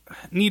 I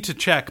need to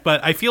check,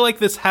 but I feel like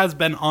this has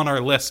been on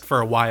our list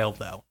for a while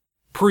though.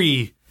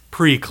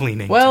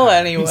 Pre-cleaning. Well, times.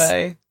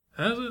 Anyway.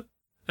 Has it?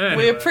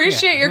 Anyway. We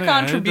appreciate your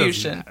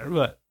contribution.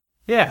 But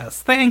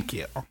yes, thank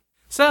you.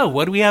 So,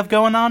 what do we have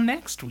going on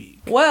next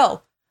week?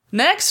 Well,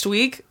 next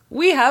week,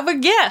 we have a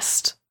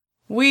guest.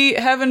 We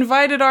have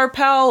invited our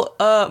pal,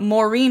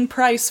 Maureen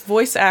Price,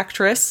 voice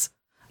actress,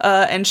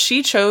 and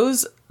she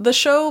chose the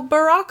show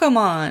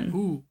Barakamon.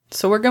 Ooh.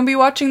 So we're going to be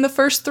watching the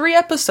first 3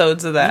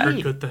 episodes of that.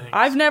 Very good things.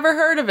 I've never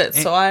heard of it,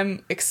 so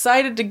I'm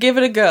excited to give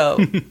it a go.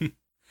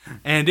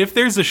 And if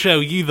there's a show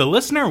you, the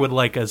listener, would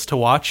like us to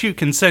watch, you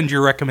can send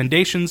your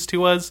recommendations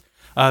to us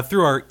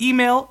through our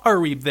email,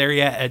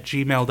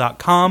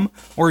 arewethereYet@gmail.com,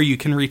 or you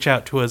can reach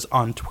out to us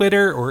on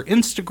Twitter or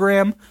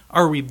Instagram,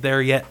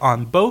 arewethereYet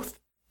on both.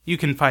 You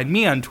can find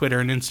me on Twitter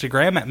and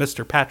Instagram at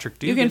Mr. Patrick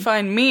Dugan. You can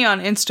find me on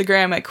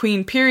Instagram at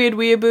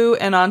Queen_Weeaboo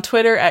and on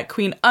Twitter at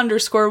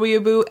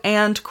Queen_Weeaboo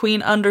and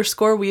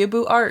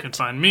Queen_Weeaboo Art. You can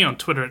find me on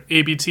Twitter at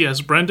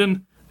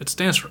ABTSBrendan. It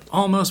stands for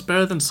Almost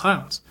Better Than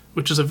Silence,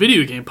 which is a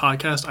video game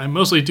podcast I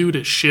mostly do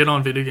to shit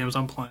on video games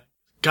I'm playing.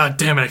 God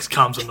damn it,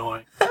 XCOM's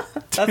annoying.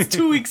 That's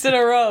 2 weeks in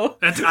a row.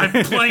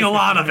 I'm playing a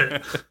lot of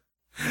it.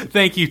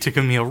 Thank you to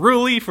Camille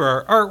Rulli for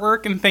our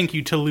artwork, and thank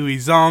you to Louis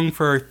Zong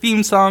for our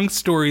theme song,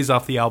 Stories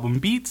Off the Album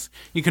Beats.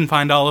 You can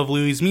find all of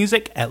Louis'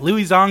 music at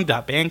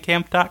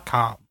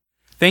louiszong.bandcamp.com.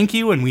 Thank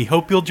you, and we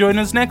hope you'll join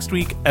us next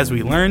week as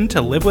we learn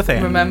to live with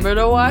animals. Remember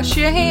to wash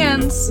your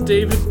hands.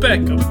 David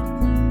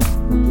Beckham.